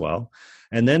that as well.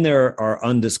 And then there are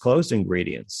undisclosed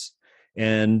ingredients.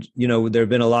 And, there have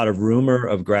been a lot of rumor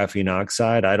of graphene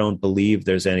oxide. I don't believe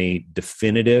there's any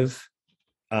definitive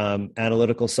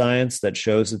analytical science that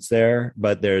shows it's there,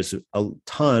 but there's a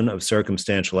ton of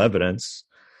circumstantial evidence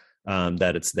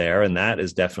that it's there, and that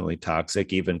is definitely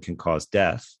toxic, even can cause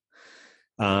death.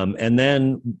 And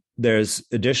then there's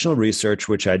additional research,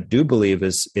 which I do believe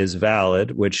is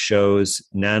valid, which shows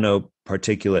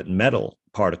nanoparticulate metal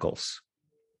particles,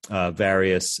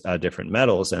 various different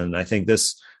metals. And I think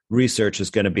this research is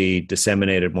going to be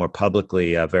disseminated more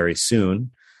publicly very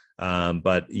soon.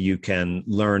 But you can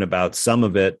learn about some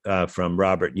of it from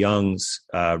Robert Young's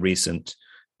recent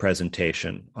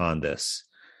presentation on this.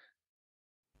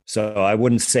 So I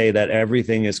wouldn't say that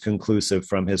everything is conclusive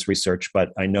from his research,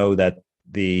 but I know that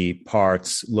the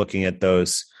parts looking at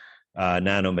those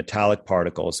nanometallic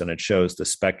particles, and it shows the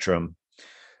spectrum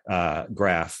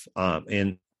graph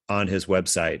on his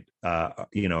website,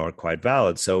 are quite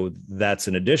valid. So that's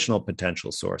an additional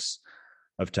potential source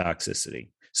of toxicity.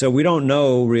 So we don't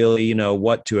know really,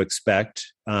 what to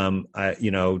expect. I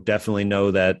definitely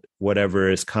know that whatever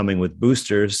is coming with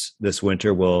boosters this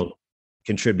winter will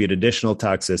contribute additional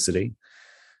toxicity.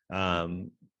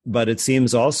 But it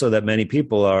seems also that many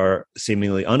people are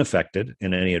seemingly unaffected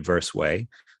in any adverse way.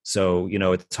 So,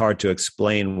 it's hard to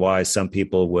explain why some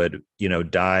people would,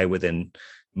 die within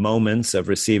moments of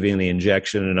receiving the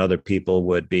injection, and other people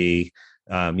would be,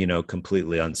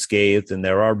 completely unscathed. And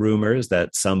there are rumors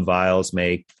that some vials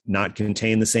may not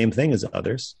contain the same thing as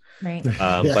others. Right.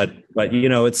 But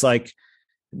it's like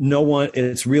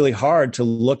it's really hard to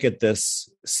look at this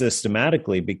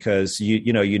systematically, because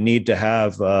you need to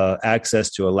have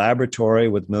access to a laboratory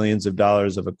with millions of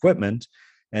dollars of equipment.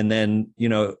 And then,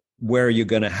 where are you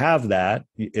going to have that?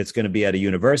 It's going to be at a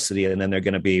university, and then they're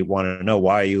going to want to know,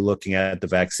 why are you looking at the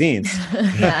vaccines?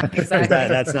 Yeah, exactly.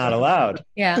 That's not allowed.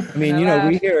 Yeah. I mean,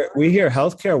 we hear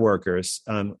healthcare workers,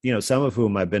 some of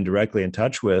whom I've been directly in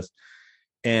touch with,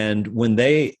 and when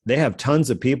they have tons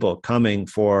of people coming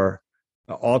for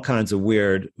all kinds of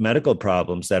weird medical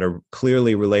problems that are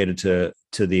clearly related to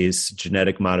these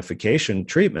genetic modification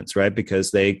treatments, right?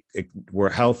 Because they were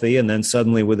healthy, and then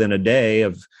suddenly within a day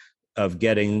of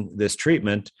getting this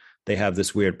treatment, they have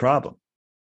this weird problem,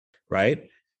 right?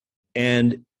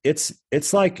 And it's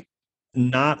like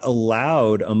not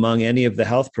allowed among any of the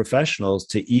health professionals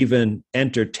to even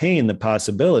entertain the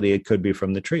possibility it could be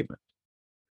from the treatment.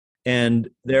 And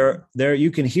there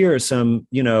you can hear some,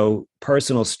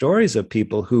 personal stories of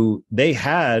people who they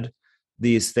had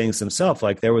these things themselves.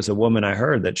 Like there was a woman I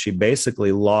heard that she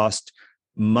basically lost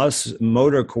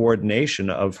motor coordination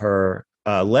of her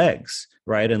legs,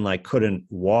 right? And like couldn't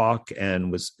walk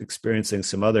and was experiencing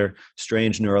some other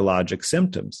strange neurologic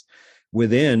symptoms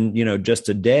within, just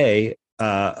a day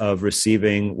of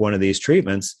receiving one of these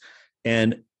treatments.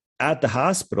 And at the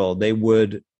hospital,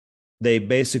 they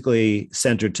basically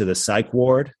sent her to the psych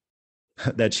ward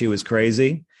that she was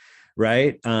crazy,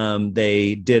 right?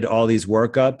 They did all these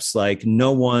workups. Like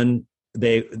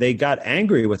they got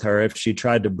angry with her if she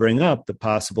tried to bring up the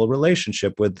possible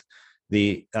relationship with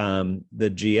the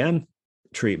GM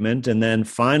treatment. And then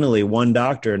finally, one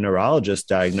doctor, a neurologist,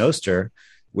 diagnosed her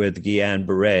with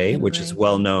Guillain-Barré, which is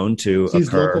well known to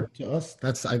occur. Local to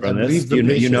us. I believe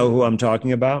you know who I'm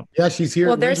talking about. Yeah, she's here.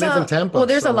 Well, we live in Tampa. Well,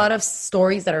 there's a lot of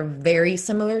stories that are very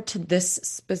similar to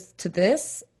this.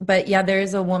 But yeah, there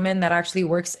is a woman that actually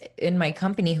works in my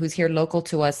company who's here local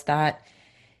to us that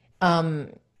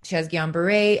she has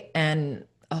Guillain-Barré and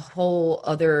a whole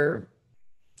other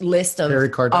list of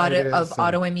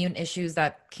autoimmune issues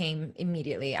that came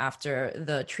immediatity after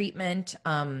the treatment.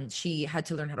 She had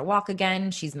to learn how to walk again.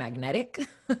 She's magnetic.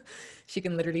 She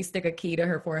can literally stick a key to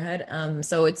her forehead.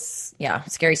 So it's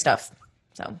scary stuff.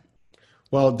 So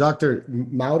well, Dr.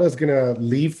 Maura's gonna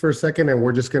leave for a second, and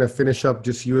we're just gonna finish up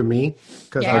just you and me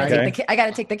because I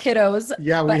gotta take the kiddos.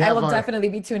 Yeah, but I will definitely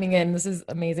be tuning in. This is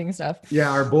amazing stuff.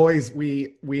 Yeah, our boys,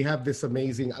 we have this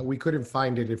amazing. We couldn't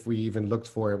find it if we even looked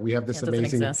for it. We have this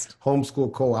amazing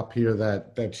homeschool co-op here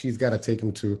that she's got to take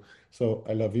them to. So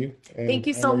I love you. Thank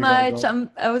you so much.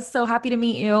 I was so happy to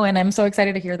meet you, and I'm so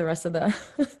excited to hear the rest of the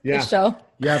show.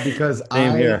 Yeah, because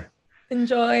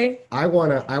enjoy. I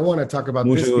wanna talk about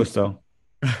Mucho gusto.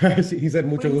 He said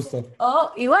mucho gusto.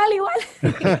 Oh, igual.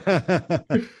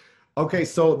 Okay,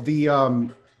 so the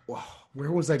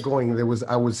where was I going?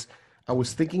 I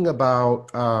was thinking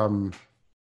about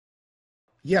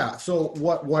so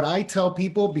what I tell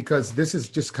people, because this is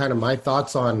just kind of my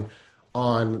thoughts on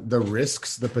the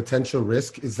risks, the potential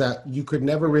risk, is that you could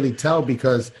never really tell,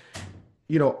 because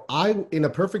in a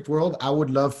perfect world, I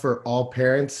would love for all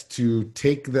parents to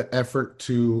take the effort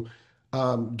to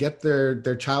get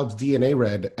their child's DNA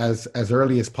read as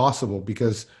early as possible.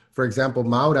 Because, for example,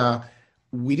 Maura,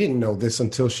 we didn't know this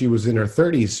until she was in her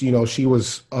 30s. She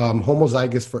was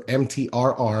homozygous for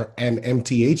MTRR and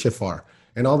MTHFR.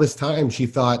 And all this time she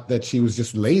thought that she was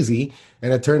just lazy.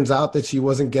 And it turns out that she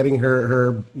wasn't getting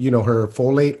her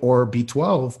folate or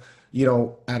B12,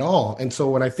 at all. And so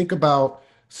when I think about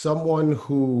someone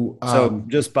who... so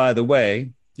just by the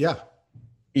way... Yeah.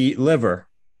 Eat liver.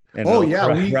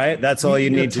 Right? That's all you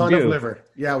need to do. We eat a ton of liver.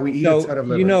 Yeah, we eat a ton of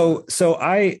liver. So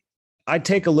I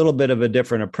take a little bit of a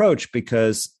different approach,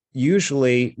 because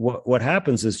usually what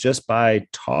happens is just by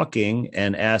talking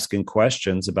and asking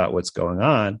questions about what's going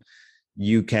on,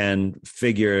 you can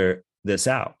figure this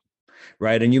out,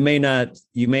 right? And you may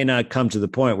not come to the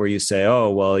point where you say,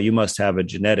 oh, well, you must have a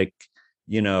genetic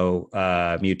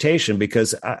mutation,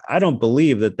 because I don't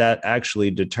believe that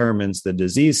actually determines the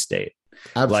disease state.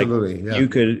 Absolutely. Like, you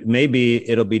could, maybe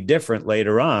it'll be different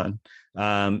later on,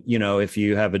 if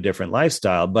you have a different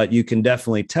lifestyle, but you can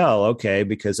definitely tell, okay,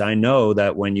 because I know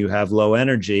that when you have low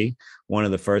energy, one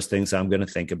of the first things I'm going to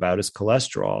think about is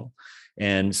cholesterol.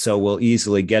 And so we'll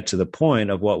easily get to the point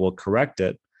of what will correct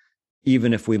it,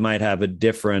 even if we might have a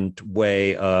different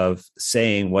way of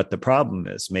saying what the problem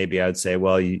is. Maybe I'd say,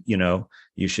 well, you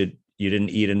didn't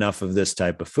eat enough of this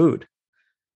type of food.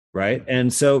 Right.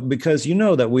 And so, because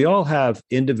that we all have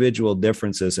individual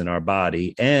differences in our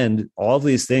body, and all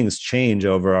these things change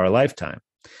over our lifetime,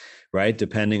 right?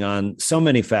 Depending on so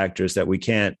many factors that we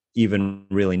can't even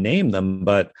really name them.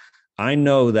 But I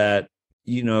know that,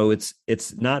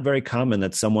 it's not very common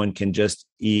that someone can just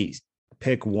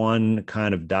pick one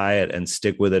kind of diet and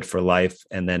stick with it for life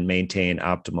and then maintain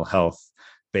optimal health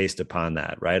based upon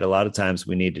that. Right. A lot of times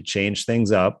we need to change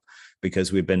things up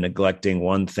because we've been neglecting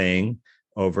one thing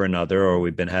over another, or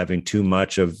we've been having too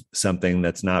much of something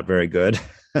that's not very good.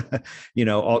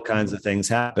 All kinds of things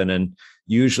happen. And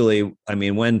usually, I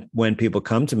mean, when people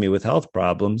come to me with health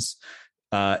problems,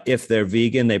 If they're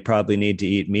vegan, they probably need to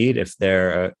eat meat. If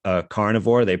they're a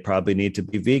carnivore, they probably need to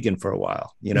be vegan for a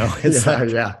while. It's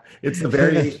Yeah. It's the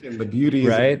variation. The beauty is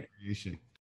in right. the variation.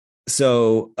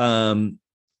 So,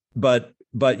 but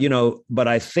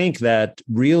I think that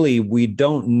really we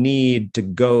don't need to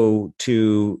go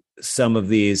to some of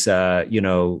these,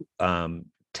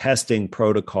 testing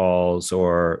protocols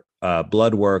or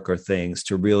blood work or things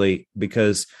to really,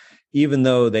 because even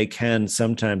though they can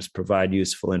sometimes provide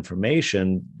useful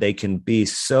information, they can be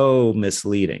so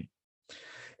misleading.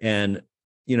 And,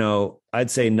 I'd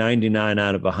say 99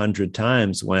 out of 100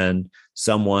 times when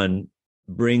someone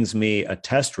brings me a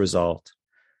test result,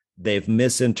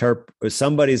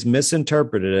 somebody's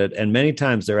misinterpreted it. And many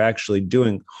times they're actually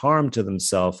doing harm to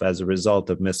themselves as a result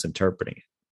of misinterpreting it.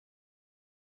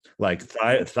 Like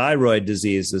thyroid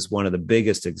disease is one of the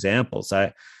biggest examples.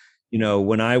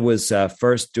 When I was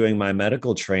first doing my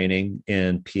medical training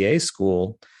in PA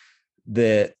school,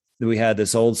 we had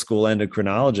this old school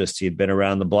endocrinologist. He'd been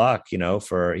around the block, he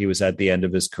was at the end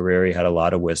of his career. He had a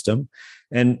lot of wisdom,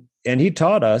 and he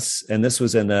taught us, and this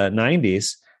was in the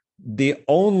 90s, the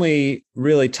only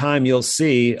really time you'll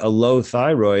see a low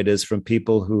thyroid is from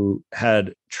people who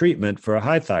had treatment for a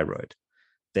high thyroid.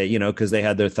 They, because they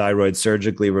had their thyroid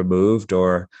surgically removed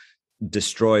or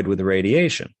destroyed with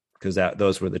radiation, because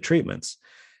those were the treatments.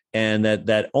 And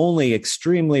that only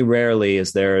extremely rarely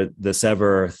is there this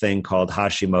ever thing called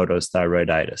Hashimoto's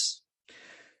thyroiditis.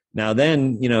 Now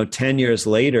then, 10 years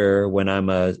later, when I'm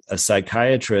a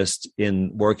psychiatrist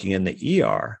working in the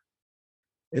ER,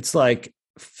 it's like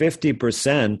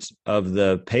 50% of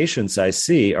the patients I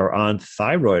see are on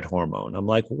thyroid hormone. I'm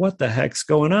like, what the heck's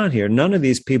going on here? None of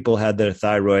these people had their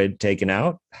thyroid taken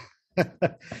out.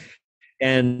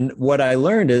 And what I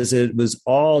learned is it was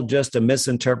all just a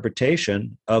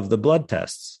misinterpretation of the blood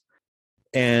tests.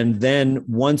 And then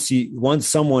once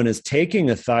someone is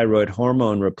taking a thyroid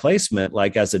hormone replacement,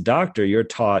 like as a doctor, you're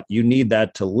taught you need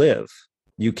that to live.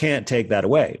 You can't take that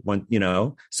away.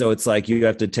 So it's like you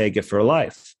have to take it for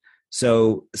life.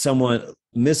 So someone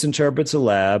misinterprets a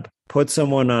lab, puts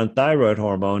someone on thyroid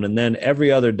hormone, and then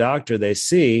every other doctor they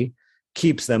see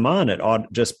keeps them on it,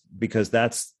 just because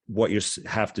that's what you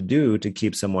have to do to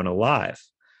keep someone alive.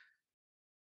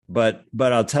 But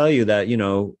I'll tell you that,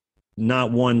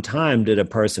 not one time did a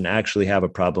person actually have a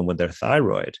problem with their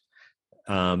thyroid.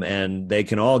 And they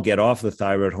can all get off the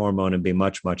thyroid hormone and be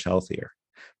much, much healthier.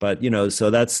 But,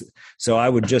 so I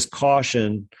would just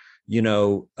caution,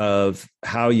 of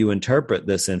how you interpret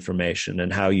this information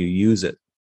and how you use it,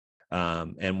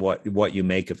 and what you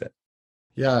make of it.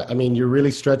 Yeah, I mean, you're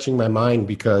really stretching my mind,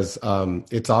 because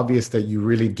it's obvious that you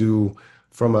really do,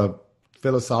 from a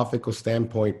philosophical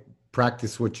standpoint,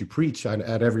 practice what you preach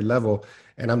at every level.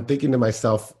 And I'm thinking to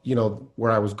myself,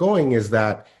 where I was going is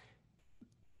that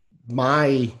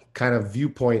my kind of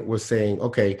viewpoint was saying,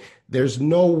 okay, there's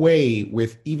no way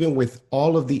even with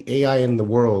all of the AI in the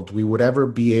world, we would ever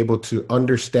be able to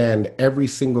understand every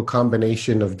single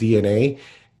combination of DNA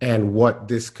and what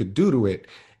this could do to it.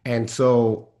 And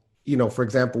so, for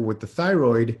example, with the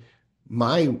thyroid,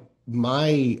 my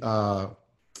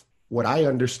what I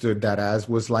understood that as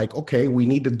was like, okay, we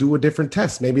need to do a different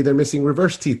test. Maybe they're missing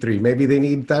reverse T3. Maybe they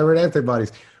need thyroid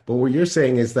antibodies. But what you're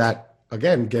saying is that,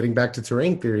 again, getting back to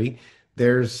terrain theory,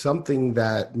 there's something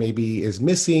that maybe is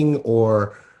missing,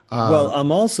 or well,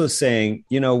 I'm also saying,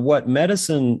 what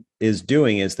medicine is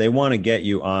doing is they want to get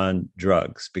you on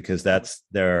drugs, because that's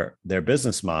their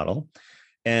business model.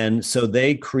 And so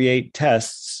they create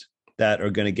tests that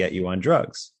are going to get you on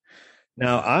drugs.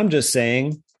 Now, I'm just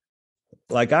saying,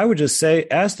 like, I would just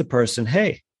ask the person,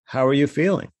 hey, how are you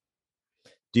feeling?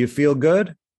 Do you feel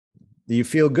good? Do you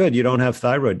feel good? You don't have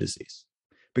thyroid disease.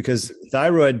 Because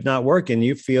thyroid not working,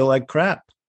 you feel like crap,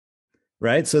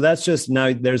 right? So that's just,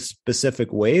 now there's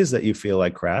specific ways that you feel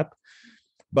like crap,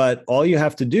 but all you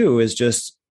have to do is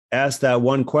just ask that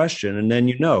one question, and then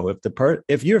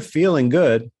if you're feeling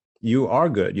good, you are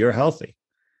good, you're healthy,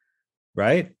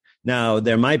 right? Now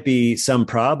there might be some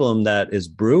problem that is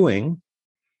brewing,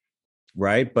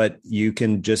 right? But you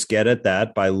can just get at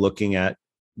that by looking at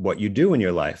what you do in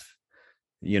your life,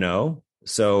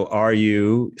 So are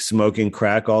you smoking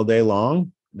crack all day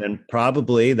long? Then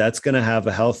probably that's going to have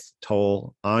a health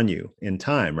toll on you in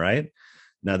time, right?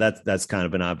 Now that's kind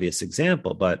of an obvious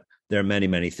example, but there are many,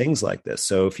 many things like this.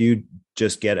 So if you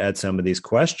just get at some of these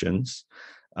questions,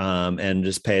 and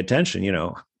just pay attention,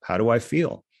 how do I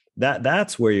feel?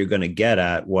 That's where you're going to get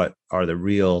at what are the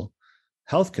real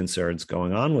health concerns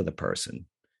going on with a person.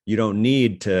 You don't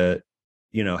need to,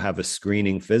 have a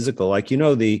screening physical, like,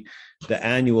 the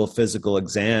annual physical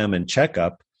exam and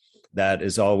checkup that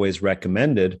is always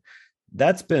recommended.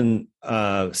 that's been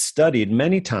studied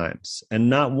many times, and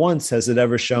not once has it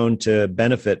ever shown to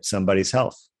benefit somebody's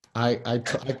health. I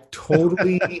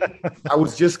totally, I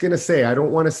was just going to say, I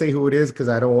don't want to say who it is because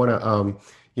I don't want to,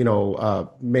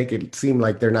 make it seem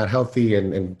like they're not healthy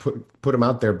and put them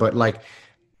out there. But like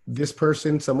this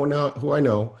person, someone who I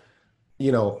know,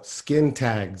 skin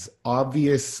tags,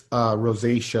 obvious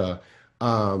rosacea,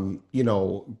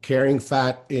 carrying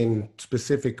fat in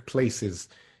specific places.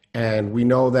 And we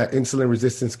know that insulin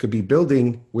resistance could be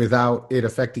building without it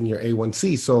affecting your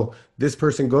A1C. So this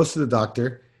person goes to the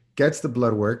doctor, gets the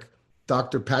blood work,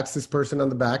 doctor pats this person on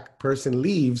the back, person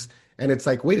leaves, and it's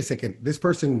like, wait a second, this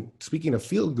person, speaking of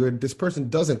feel good, this person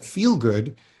doesn't feel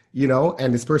good,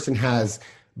 and this person has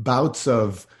bouts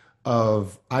of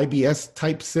IBS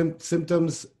type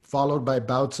symptoms followed by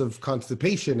bouts of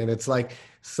constipation. And it's like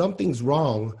something's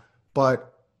wrong, but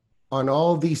on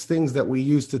all these things that we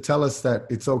use to tell us that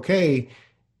it's okay,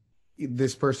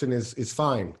 this person is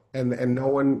fine. And no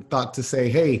one thought to say,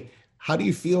 hey, how do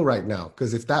you feel right now?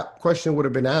 Because if that question would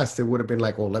have been asked, it would have been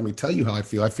like, well, let me tell you how I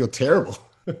feel. I feel terrible.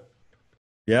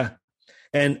 Yeah.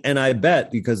 And I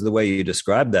bet because of the way you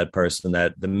described that person,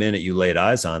 that the minute you laid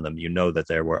eyes on them, that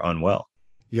they were unwell.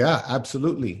 Yeah,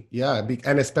 absolutely. Yeah.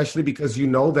 And especially because you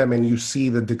know them and you see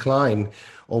the decline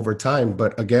over time.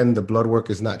 But again, the blood work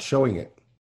is not showing it.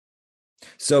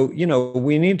 So,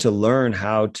 we need to learn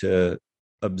how to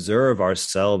observe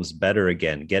ourselves better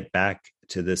again, get back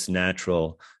to this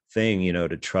natural thing,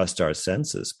 to trust our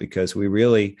senses, because we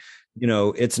really,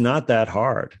 it's not that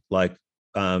hard. Like,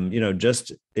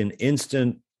 just an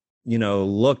instant,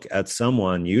 look at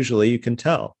someone, usually you can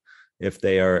tell if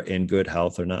they are in good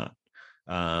health or not.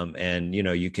 And,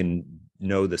 you can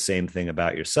know the same thing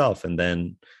about yourself. And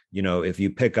then, if you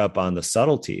pick up on the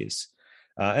subtleties,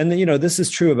 and then, this is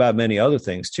true about many other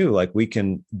things too. Like we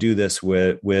can do this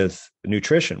with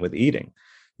nutrition, with eating.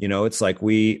 It's like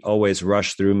we always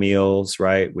rush through meals,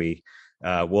 right? We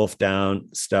wolf down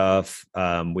stuff.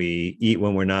 We eat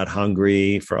when we're not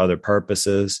hungry for other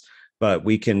purposes. But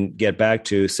we can get back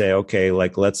to say, okay,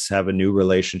 like let's have a new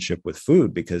relationship with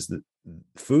food, because the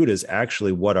food is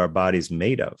actually what our body's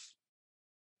made of.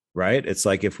 Right? It's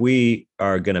like if we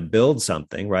are going to build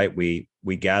something, right? We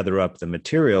gather up the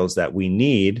materials that we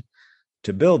need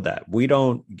to build that. We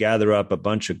don't gather up a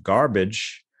bunch of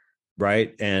garbage,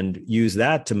 right? And use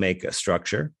that to make a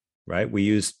structure, right? We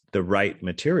use the right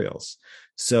materials.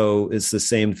 So it's the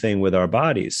same thing with our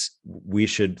bodies. We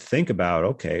should think about,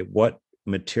 okay, what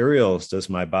materials does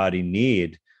my body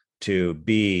need to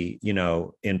be,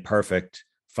 in perfect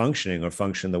functioning or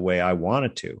function the way I want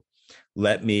it to?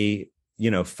 Let me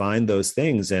find those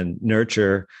things and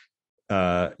nurture,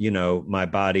 my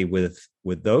body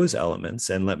with those elements,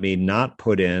 and let me not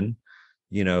put in,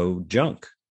 junk,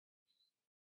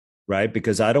 right?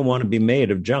 Because I don't want to be made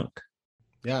of junk.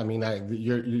 Yeah, I mean,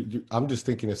 I'm just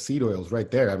thinking of seed oils right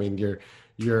there. I mean,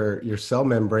 your cell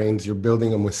membranes, you're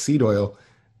building them with seed oil.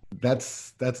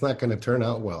 That's not going to turn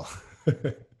out well.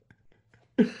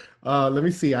 Let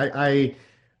me see.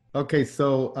 Okay,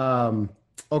 so.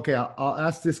 Okay, I'll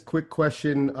ask this quick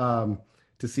question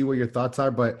to see what your thoughts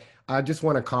are, but I just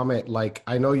want to comment, like,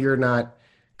 I know you're not,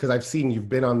 because I've seen you've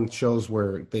been on shows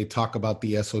where they talk about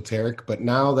the esoteric, but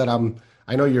now that I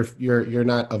know you're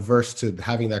not averse to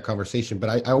having that conversation,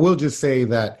 but I will just say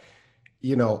that,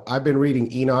 I've been reading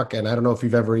Enoch, and I don't know if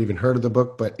you've ever even heard of the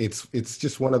book, but it's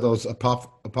just one of those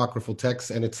apocryphal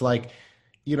texts, and it's like,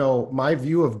 my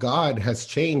view of God has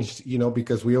changed,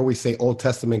 because we always say Old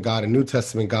Testament God and New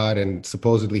Testament God, and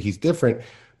supposedly he's different.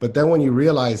 But then when you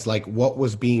realize like what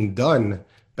was being done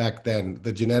back then,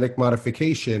 the genetic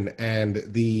modification and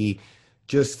and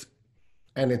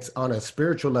it's on a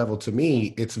spiritual level, to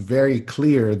me, it's very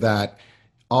clear that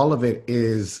all of it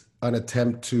is an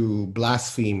attempt to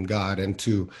blaspheme God and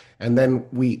then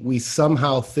we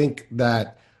somehow think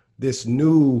that this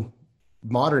new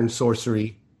modern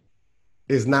sorcery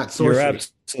is not sorcery. You're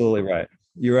absolutely right.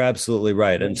 You're absolutely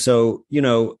right. And so,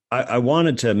 I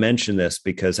wanted to mention this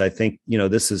because I think,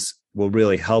 this will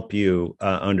really help you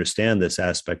understand this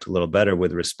aspect a little better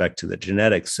with respect to the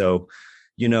genetics. So,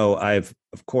 I've,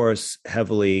 of course,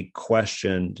 heavily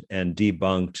questioned and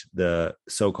debunked the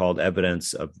so-called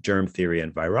evidence of germ theory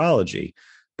and virology.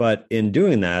 But in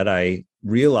doing that, I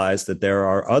realized that there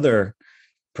are other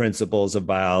principles of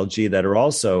biology that are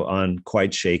also on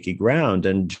quite shaky ground,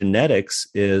 and genetics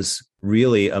is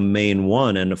really a main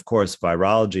one. And of course,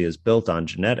 virology is built on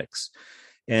genetics.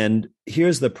 And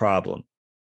here's the problem,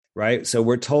 right? So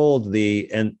we're told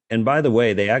and by the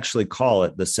way, they actually call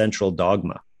it the central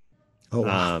dogma,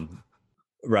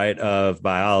 right, of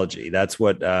biology. That's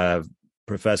what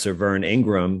Professor Vern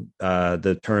Ingram,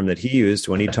 the term that he used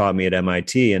when he taught me at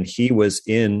MIT, and he was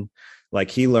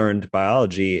he learned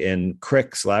biology in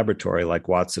Crick's laboratory, like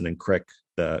Watson and Crick,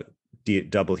 the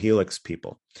double helix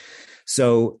people.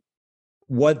 So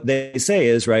what they say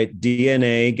is, right,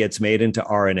 DNA gets made into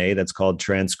RNA, that's called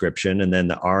transcription, and then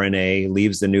the RNA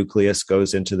leaves the nucleus,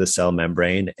 goes into the cell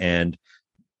membrane, and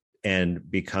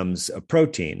becomes a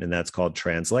protein, and that's called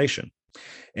translation.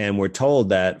 And we're told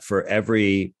that for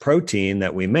every protein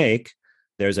that we make,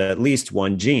 there's at least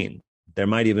one gene. There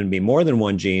might even be more than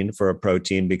one gene for a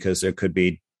protein, because there could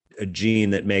be a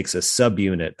gene that makes a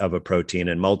subunit of a protein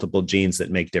and multiple genes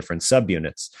that make different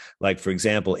subunits. Like, for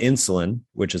example, insulin,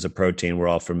 which is a protein we're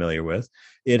all familiar with,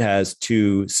 it has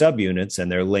two subunits and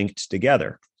they're linked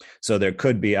together. So there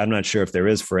could be, I'm not sure if there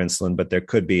is for insulin, but there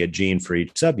could be a gene for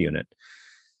each subunit.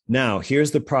 Now,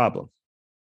 here's the problem.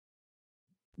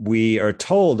 We are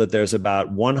told that there's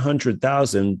about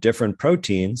 100,000 different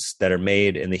proteins that are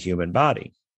made in the human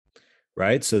body,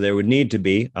 right? So there would need to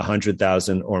be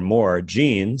 100,000 or more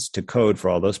genes to code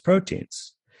for all those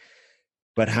proteins.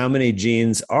 But how many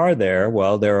genes are there?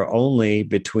 Well, there are only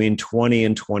between 20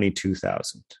 and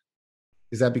 22,000.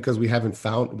 Is that because we haven't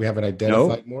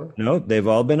identified more? No, they've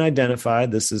all been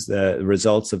identified. This is the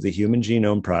results of the Human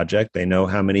Genome Project. They know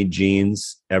how many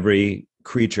genes every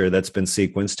creature that's been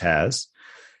sequenced has.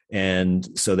 And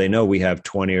so they know we have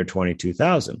 20 or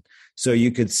 22,000. So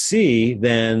you could see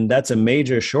then that's a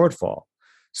major shortfall.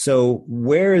 So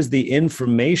where is the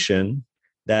information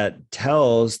that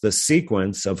tells the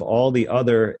sequence of all the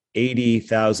other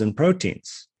 80,000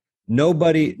 proteins?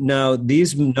 Nobody. Now,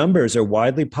 these numbers are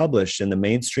widely published in the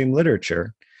mainstream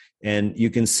literature, and you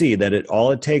can see that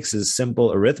all it takes is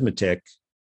simple arithmetic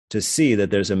to see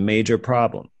that there's a major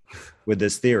problem with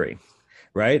this theory,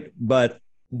 right? But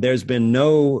there's been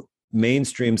no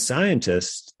mainstream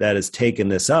scientist that has taken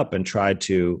this up and tried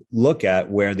to look at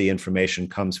where the information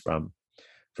comes from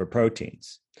for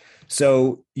proteins.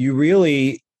 So you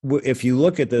really, if you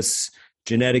look at this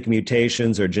genetic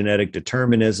mutations or genetic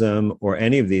determinism or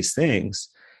any of these things,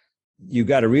 you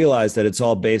got to realize that it's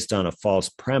all based on a false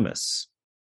premise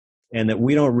and that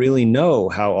we don't really know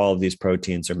how all of these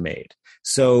proteins are made.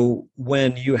 So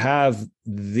when you have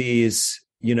these,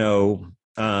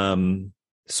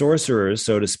 sorcerers,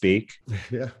 so to speak,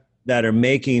 yeah, that are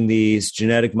making these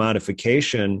genetic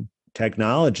modification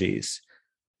technologies,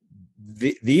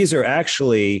 these are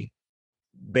actually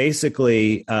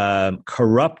basically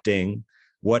corrupting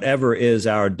whatever is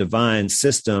our divine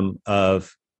system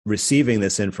of receiving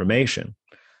this information.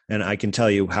 And I can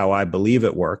tell you how I believe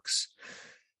it works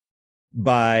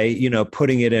by,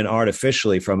 putting it in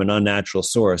artificially from an unnatural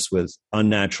source with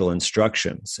unnatural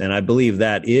instructions. And I believe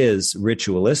that is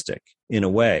ritualistic in a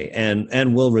way,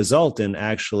 and will result in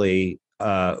actually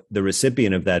the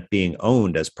recipient of that being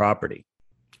owned as property,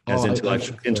 as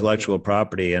intellectual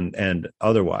property and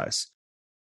otherwise.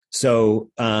 So,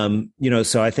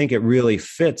 so I think it really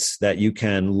fits that you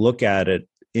can look at it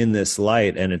in this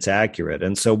light and it's accurate.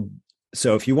 And so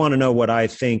if you want to know what I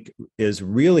think is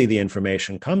really the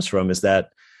information comes from, is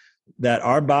that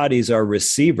our bodies are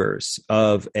receivers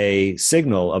of a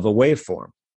signal, of a waveform,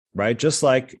 right? Just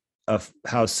like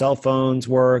how cell phones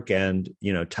work and,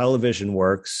 television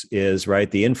works is,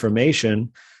 right, the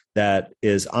information that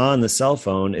is on the cell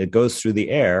phone, it goes through the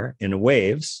air in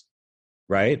waves,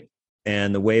 right?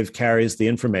 And the wave carries the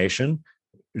information.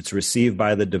 It's received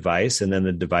by the device, and then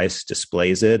the device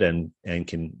displays it and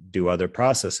can do other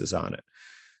processes on it.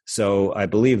 So I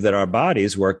believe that our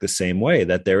bodies work the same way,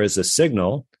 that there is a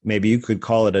signal. Maybe you could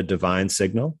call it a divine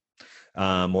signal,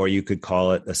 or you could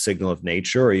call it a signal of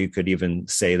nature, or you could even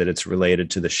say that it's related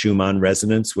to the Schumann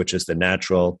resonance, which is the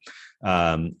natural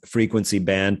frequency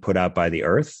band put out by the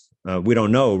Earth. We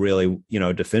don't know really,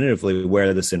 definitively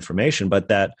where this information, but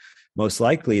that most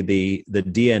likely the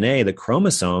DNA, the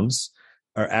chromosomes,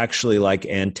 are actually like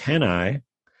antennae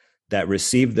that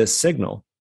receive this signal.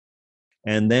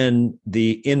 And then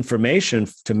the information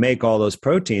to make all those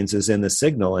proteins is in the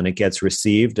signal, and it gets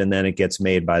received, and then it gets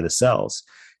made by the cells.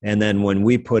 And then when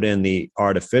we put in the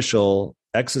artificial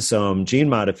exosome gene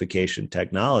modification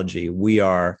technology, we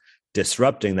are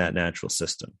disrupting that natural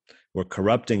system. We're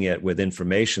corrupting it with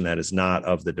information that is not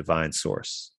of the divine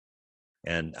source.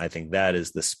 And I think that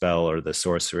is the spell or the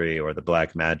sorcery or the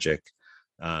black magic,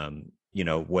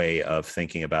 way of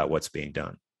thinking about what's being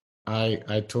done.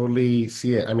 I totally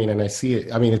see it. And I see it.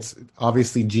 It's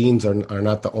obviously genes are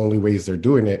not the only ways they're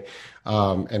doing it.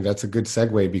 And that's a good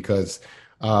segue because,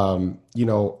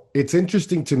 it's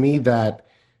interesting to me that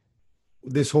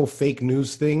this whole fake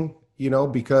news thing,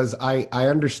 because I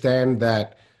understand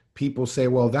that people say,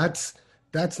 well, that's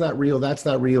That's not real. That's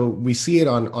not real. We see it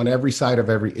on every side of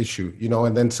every issue,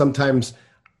 and then sometimes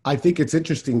I think it's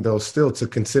interesting though still to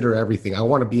consider everything. I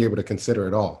want to be able to consider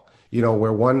it all.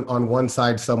 Where on one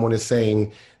side someone is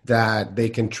saying that they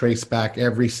can trace back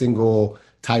every single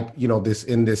type, this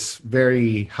in this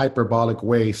very hyperbolic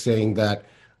way, saying that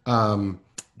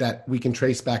that we can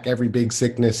trace back every big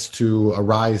sickness to a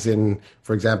rise in,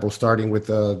 for example, starting with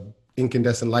a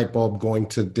incandescent light bulb going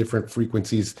to different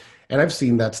frequencies. And I've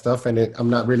seen that stuff, and I'm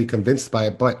not really convinced by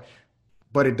it, but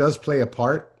it does play a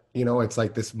part. It's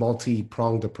like this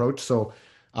multi-pronged approach. So,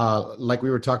 like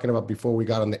we were talking about before we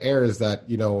got on the air, is that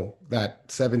that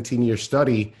 17-year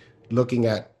study looking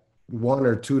at 1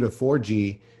 or 2 to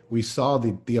 4G, we saw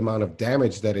the amount of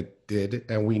damage that it did,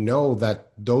 and we know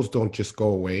that those don't just go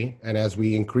away. And as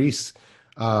we increase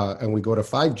and we go to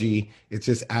 5G, it's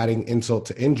just adding insult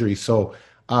to injury. So,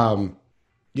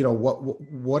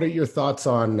 what are your thoughts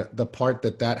on the part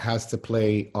that has to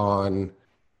play on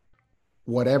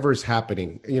whatever's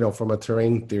happening, from a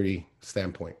terrain theory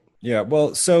standpoint? Yeah,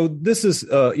 well, so this is,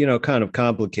 kind of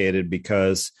complicated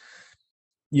because,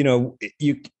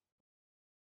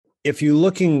 if you're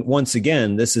looking, once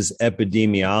again, this is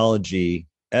epidemiology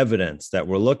evidence that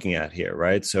we're looking at here,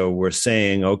 right? So we're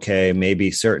saying, okay,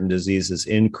 maybe certain diseases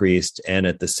increased, and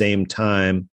at the same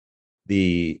time,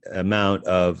 the amount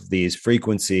of these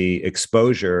frequency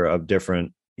exposure of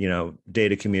different,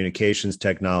 data communications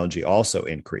technology also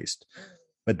increased.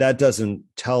 But that doesn't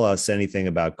tell us anything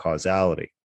about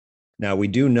causality. Now, we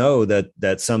do know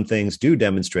that some things do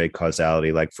demonstrate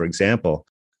causality. Like, for example,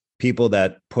 people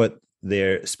that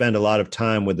spend a lot of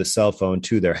time with the cell phone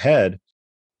to their head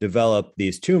develop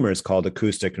these tumors called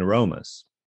acoustic neuromas,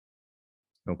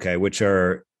 okay, which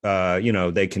are,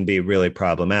 they can be really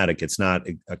problematic. It's not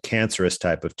a cancerous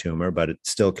type of tumor, but it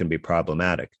still can be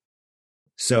problematic.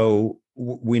 So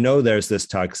we know there's this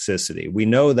toxicity. We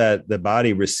know that the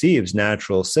body receives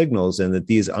natural signals and that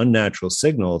these unnatural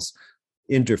signals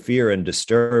interfere and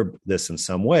disturb this in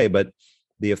some way, but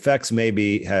the effects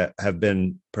maybe have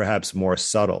been perhaps more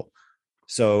subtle.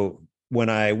 So when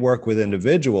I work with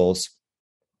individuals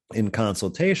in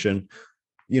consultation,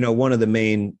 one of the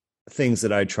main things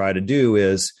that I try to do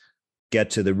is get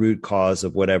to the root cause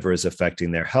of whatever is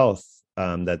affecting their health,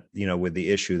 with the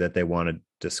issue that they want to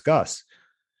discuss.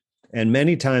 And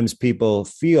many times people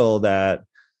feel that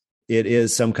it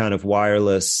is some kind of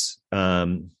wireless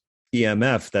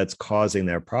EMF that's causing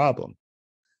their problem.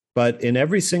 But in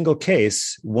every single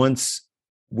case, once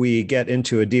we get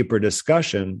into a deeper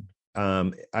discussion,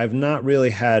 I've not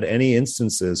really had any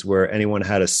instances where anyone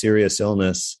had a serious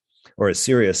illness or a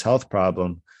serious health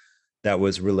problem that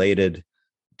was related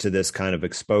to this kind of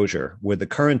exposure with the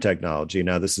current technology.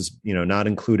 Now, this is, not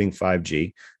including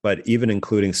 5G, but even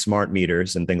including smart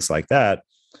meters and things like that.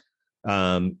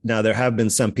 Now, there have been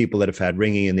some people that have had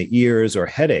ringing in the ears or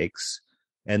headaches.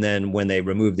 And then when they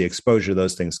remove the exposure,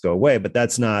 those things go away. But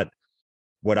that's not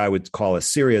what I would call a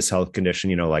serious health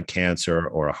condition, like cancer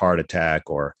or a heart attack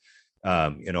or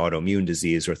an autoimmune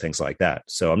disease or things like that.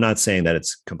 So I'm not saying that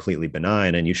it's completely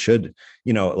benign. And you should,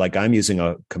 like I'm using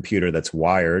a computer that's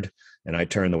wired and I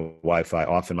turn the Wi-Fi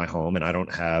off in my home and I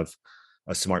don't have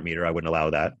a smart meter. I wouldn't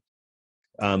allow that.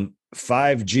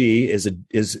 5G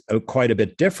is quite a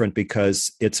bit different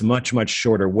because it's much, much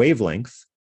shorter wavelength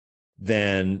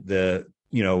than the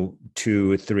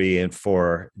 2, 3, and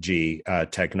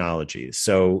 4G technologies.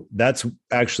 So that's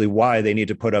actually why they need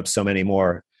to put up so many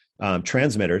more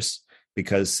transmitters,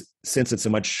 because since it's a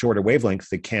much shorter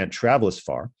wavelength, it can't travel as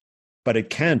far, but it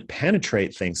can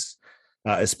penetrate things,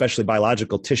 especially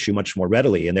biological tissue, much more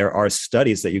readily. And there are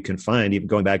studies that you can find, even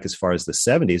going back as far as the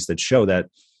 70s, that show that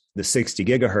the 60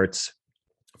 gigahertz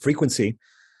frequency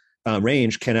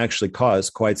range can actually cause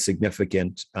quite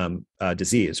significant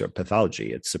disease or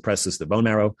pathology. It suppresses the bone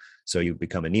marrow, so you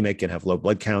become anemic and have low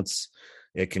blood counts.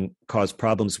 It can cause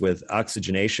problems with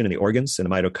oxygenation in the organs and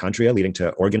the mitochondria, leading to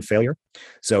organ failure.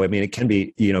 So, it can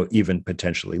be, even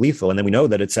potentially lethal. And then we know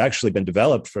that it's actually been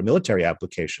developed for military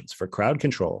applications, for crowd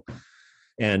control.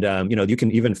 And, you can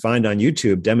even find on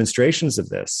YouTube demonstrations of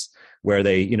this where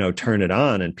they, turn it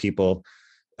on and people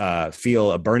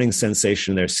feel a burning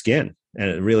sensation in their skin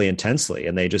and really intensely,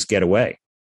 and they just get away.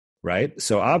 Right.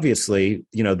 So obviously,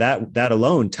 that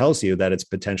alone tells you that it's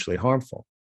potentially harmful.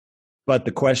 But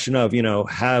the question of,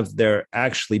 have there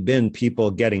actually been people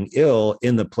getting ill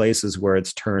in the places where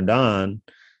it's turned on?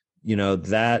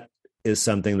 That is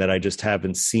something that I just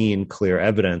haven't seen clear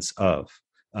evidence of.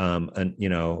 And,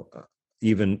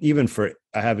 even for,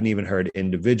 I haven't even heard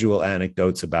individual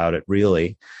anecdotes about it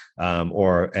really,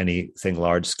 or anything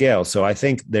large scale. So I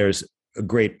think there's a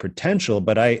great potential,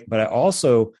 but I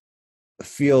also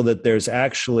feel that there's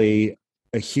actually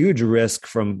a huge risk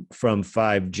from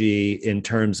 5G in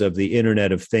terms of the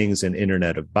Internet of Things and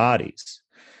Internet of Bodies.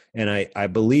 And I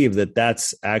believe that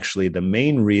that's actually the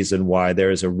main reason why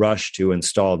there is a rush to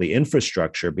install the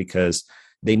infrastructure, because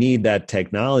they need that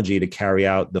technology to carry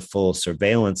out the full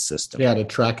surveillance system. Yeah, to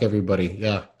track everybody.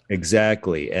 Yeah.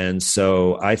 Exactly. And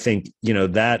so I think,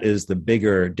 that is the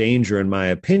bigger danger in my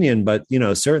opinion. But,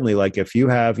 certainly like if you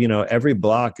have, every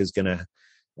block is going to,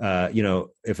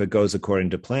 if it goes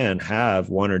according to plan, have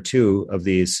one or two of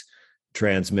these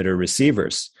transmitter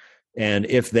receivers. And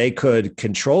if they could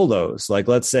control those, like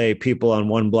let's say people on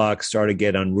one block start to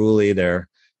get unruly, they're,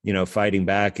 fighting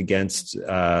back against,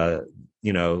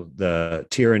 the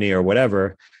tyranny or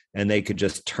whatever, and they could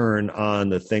just turn on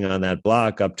the thing on that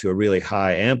block up to a really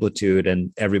high amplitude,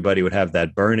 and everybody would have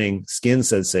that burning skin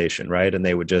sensation, right? And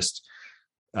they would just,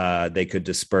 they could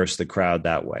disperse the crowd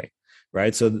that way,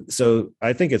 right? So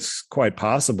I think it's quite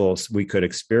possible we could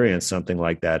experience something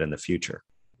like that in the future.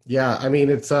 Yeah, I mean,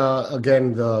 it's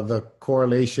again the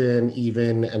correlation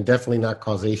even, and definitely not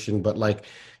causation, but like,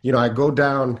 I go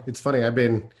down. It's funny. I've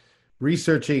been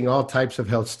researching all types of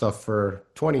health stuff for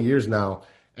 20 years now,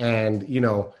 and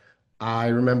I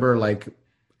remember like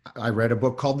I read a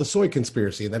book called The Soy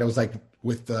Conspiracy, and then it was like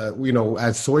with the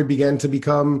as soy began to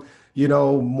become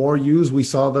more used, we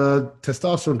saw the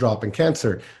testosterone drop in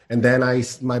cancer. And then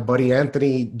my buddy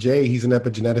Anthony J, he's an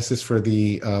epigeneticist for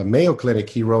the Mayo Clinic.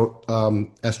 He wrote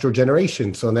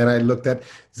Estrogeneration. So then I looked at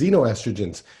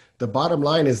xenoestrogens. The bottom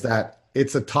line is that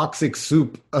it's a toxic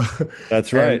soup.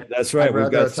 That's right. That's right.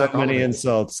 We've got so many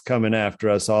insults coming after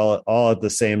us all at the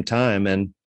same time.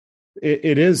 And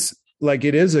it is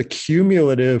a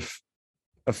cumulative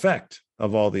effect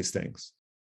of all these things.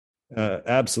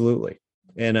 Absolutely.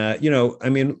 And,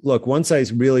 look, once I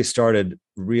really started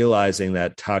realizing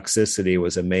that toxicity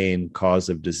was a main cause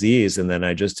of disease, and then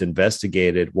I just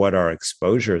investigated what our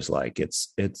exposure is like,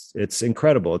 it's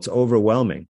incredible. It's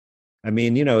overwhelming. I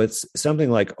mean, it's something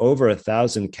like over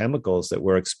 1,000 chemicals that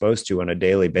we're exposed to on a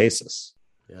daily basis.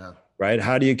 Yeah. Right.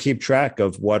 How do you keep track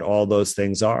of what all those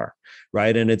things are?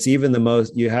 Right. And it's even the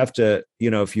most, you have to,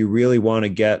 if you really want to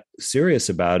get serious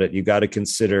about it, you got to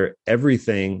consider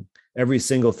everything, every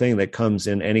single thing that comes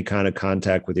in any kind of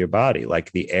contact with your body,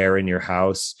 like the air in your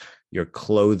house, your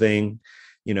clothing,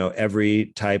 every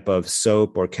type of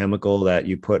soap or chemical that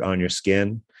you put on your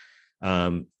skin,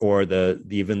 or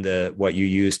what you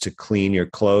use to clean your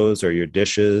clothes or your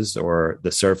dishes or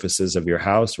the surfaces of your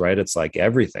house, right? It's like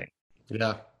everything.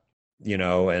 Yeah.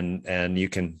 And you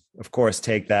can, of course,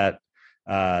 take that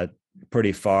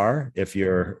pretty far if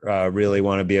you're really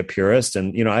want to be a purist.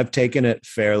 And, I've taken it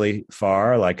fairly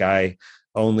far. Like I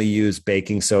only use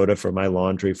baking soda for my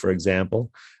laundry, for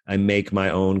example. I make my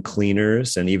own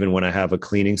cleaners. And even when I have a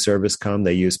cleaning service come,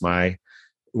 they use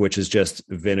which is just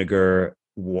vinegar,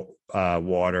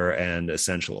 water, and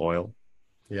essential oil.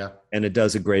 Yeah. And it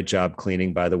does a great job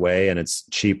cleaning, by the way, and it's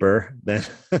cheaper than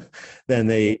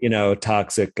the,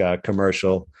 toxic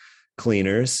commercial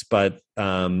cleaners. But,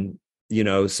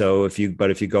 so if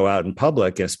you go out in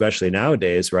public, especially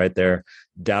nowadays, right, they're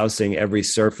dousing every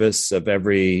surface of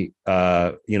every,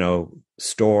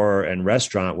 store and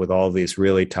restaurant with all these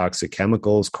really toxic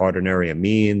chemicals, quaternary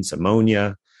amines,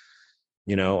 ammonia,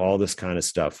 all this kind of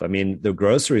stuff. I mean, the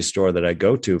grocery store that I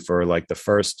go to for like the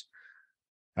first,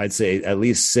 I'd say at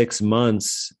least 6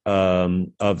 months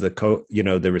of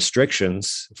the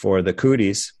restrictions for the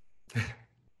Cooties.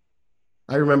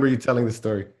 I remember you telling the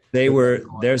story.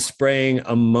 They're spraying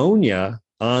ammonia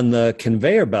on the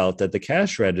conveyor belt at the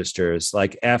cash registers,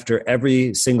 like after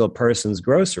every single person's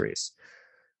groceries.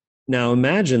 Now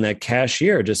imagine that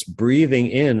cashier just breathing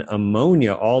in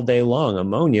ammonia all day long.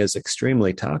 Ammonia is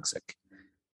extremely toxic,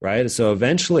 right? So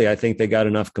eventually I think they got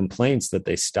enough complaints that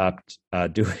they stopped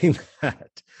doing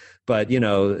that. But,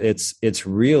 it's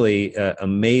really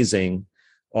amazing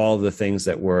all the things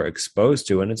that we're exposed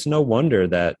to. And it's no wonder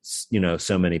that,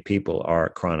 so many people are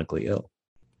chronically ill.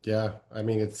 Yeah. I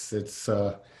mean, it's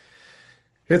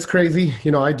crazy.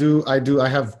 I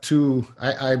have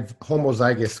I've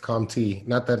homozygous COMT.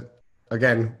 Not that,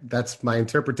 again, that's my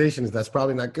interpretation is that's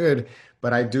probably not good,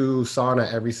 but I do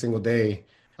sauna every single day.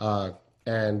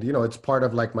 And, it's part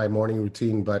of like my morning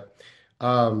routine, but,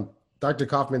 Dr.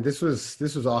 Kaufman, this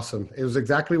was awesome. It was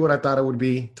exactly what I thought it would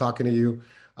be talking to you.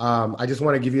 I just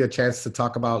want to give you a chance to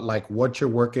talk about like what you're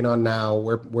working on now,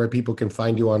 where people can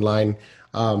find you online.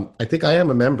 I think I am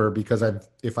a member because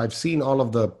if I've seen all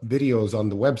of the videos on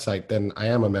the website, then I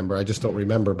am a member. I just don't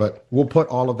remember, but we'll put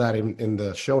all of that in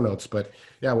the show notes. But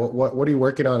yeah, what are you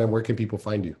working on and where can people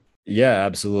find you? Yeah,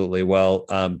 absolutely. Well,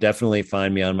 definitely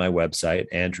find me on my website,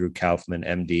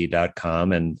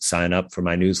 andrewkaufmanmd.com, and sign up for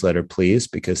my newsletter, please,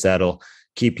 because that'll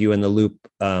keep you in the loop,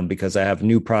 because I have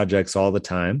new projects all the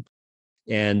time.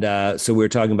 And so we were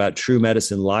talking about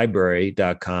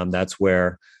truemedicinelibrary.com. That's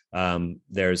where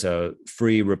there's a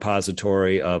free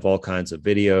repository of all kinds of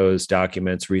videos,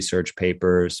 documents, research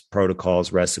papers,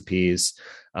 protocols, recipes,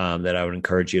 that I would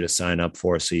encourage you to sign up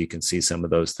for so you can see some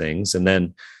of those things. And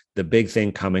then the big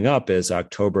thing coming up is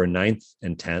October 9th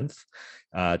and 10th.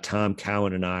 Tom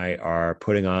Cowan and I are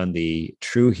putting on the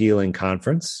True Healing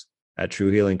Conference at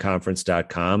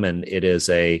truehealingconference.com. And it is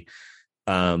a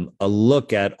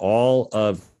look at all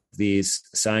of these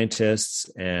scientists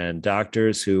and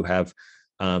doctors who have,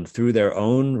 through their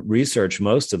own research,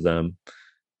 most of them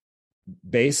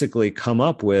basically come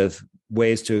up with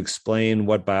ways to explain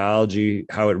what biology,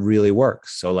 how it really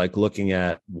works. So like looking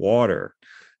at water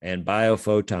and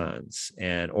biophotons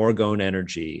and orgone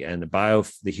energy and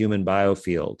the human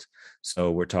biofield. So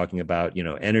we're talking about,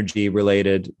 energy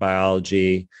related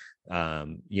biology,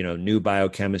 new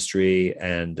biochemistry,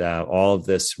 and all of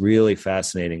this really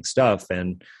fascinating stuff.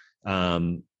 And,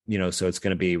 so it's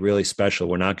going to be really special.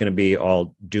 We're not going to be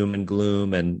all doom and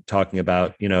gloom and talking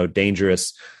about,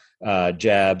 dangerous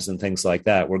jabs and things like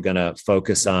that. We're going to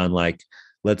focus on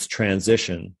let's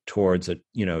transition towards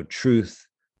truth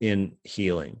in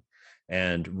healing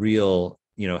and real,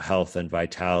 health and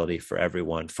vitality for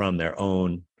everyone from their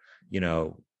own,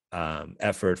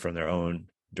 effort, from their own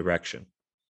direction.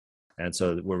 And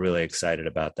so we're really excited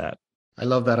about that. I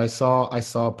love that. I saw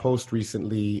a post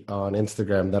recently on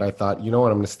Instagram that I thought, you know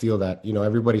what, I'm going to steal that.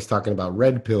 Everybody's talking about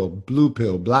red pill, blue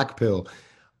pill, black pill.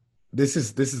 This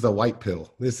is a white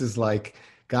pill. This is like,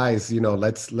 guys,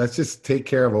 let's just take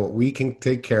care of what we can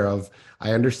take care of.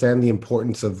 I understand the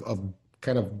importance of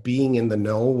kind of being in the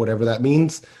know, whatever that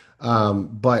means.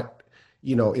 But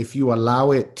if you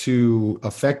allow it to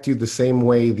affect you the same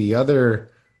way the other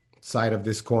side of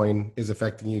this coin is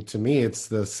affecting you, to me, it's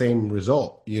the same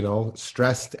result.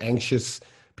 Stressed, anxious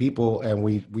people, and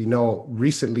we know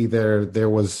recently there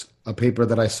was a paper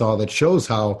that I saw that shows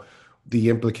how the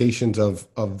implications of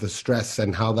the stress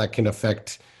and how that can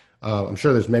affect, I'm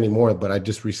sure there's many more, but I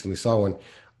just recently saw one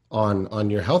on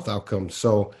your health outcomes.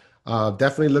 So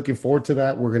definitely looking forward to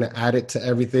that. We're going to add it to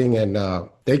everything. And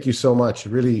thank you so much.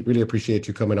 Really, really appreciate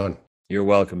you coming on. You're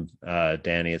welcome,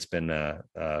 Danny. It's been a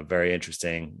very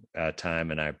interesting time,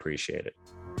 and I appreciate it.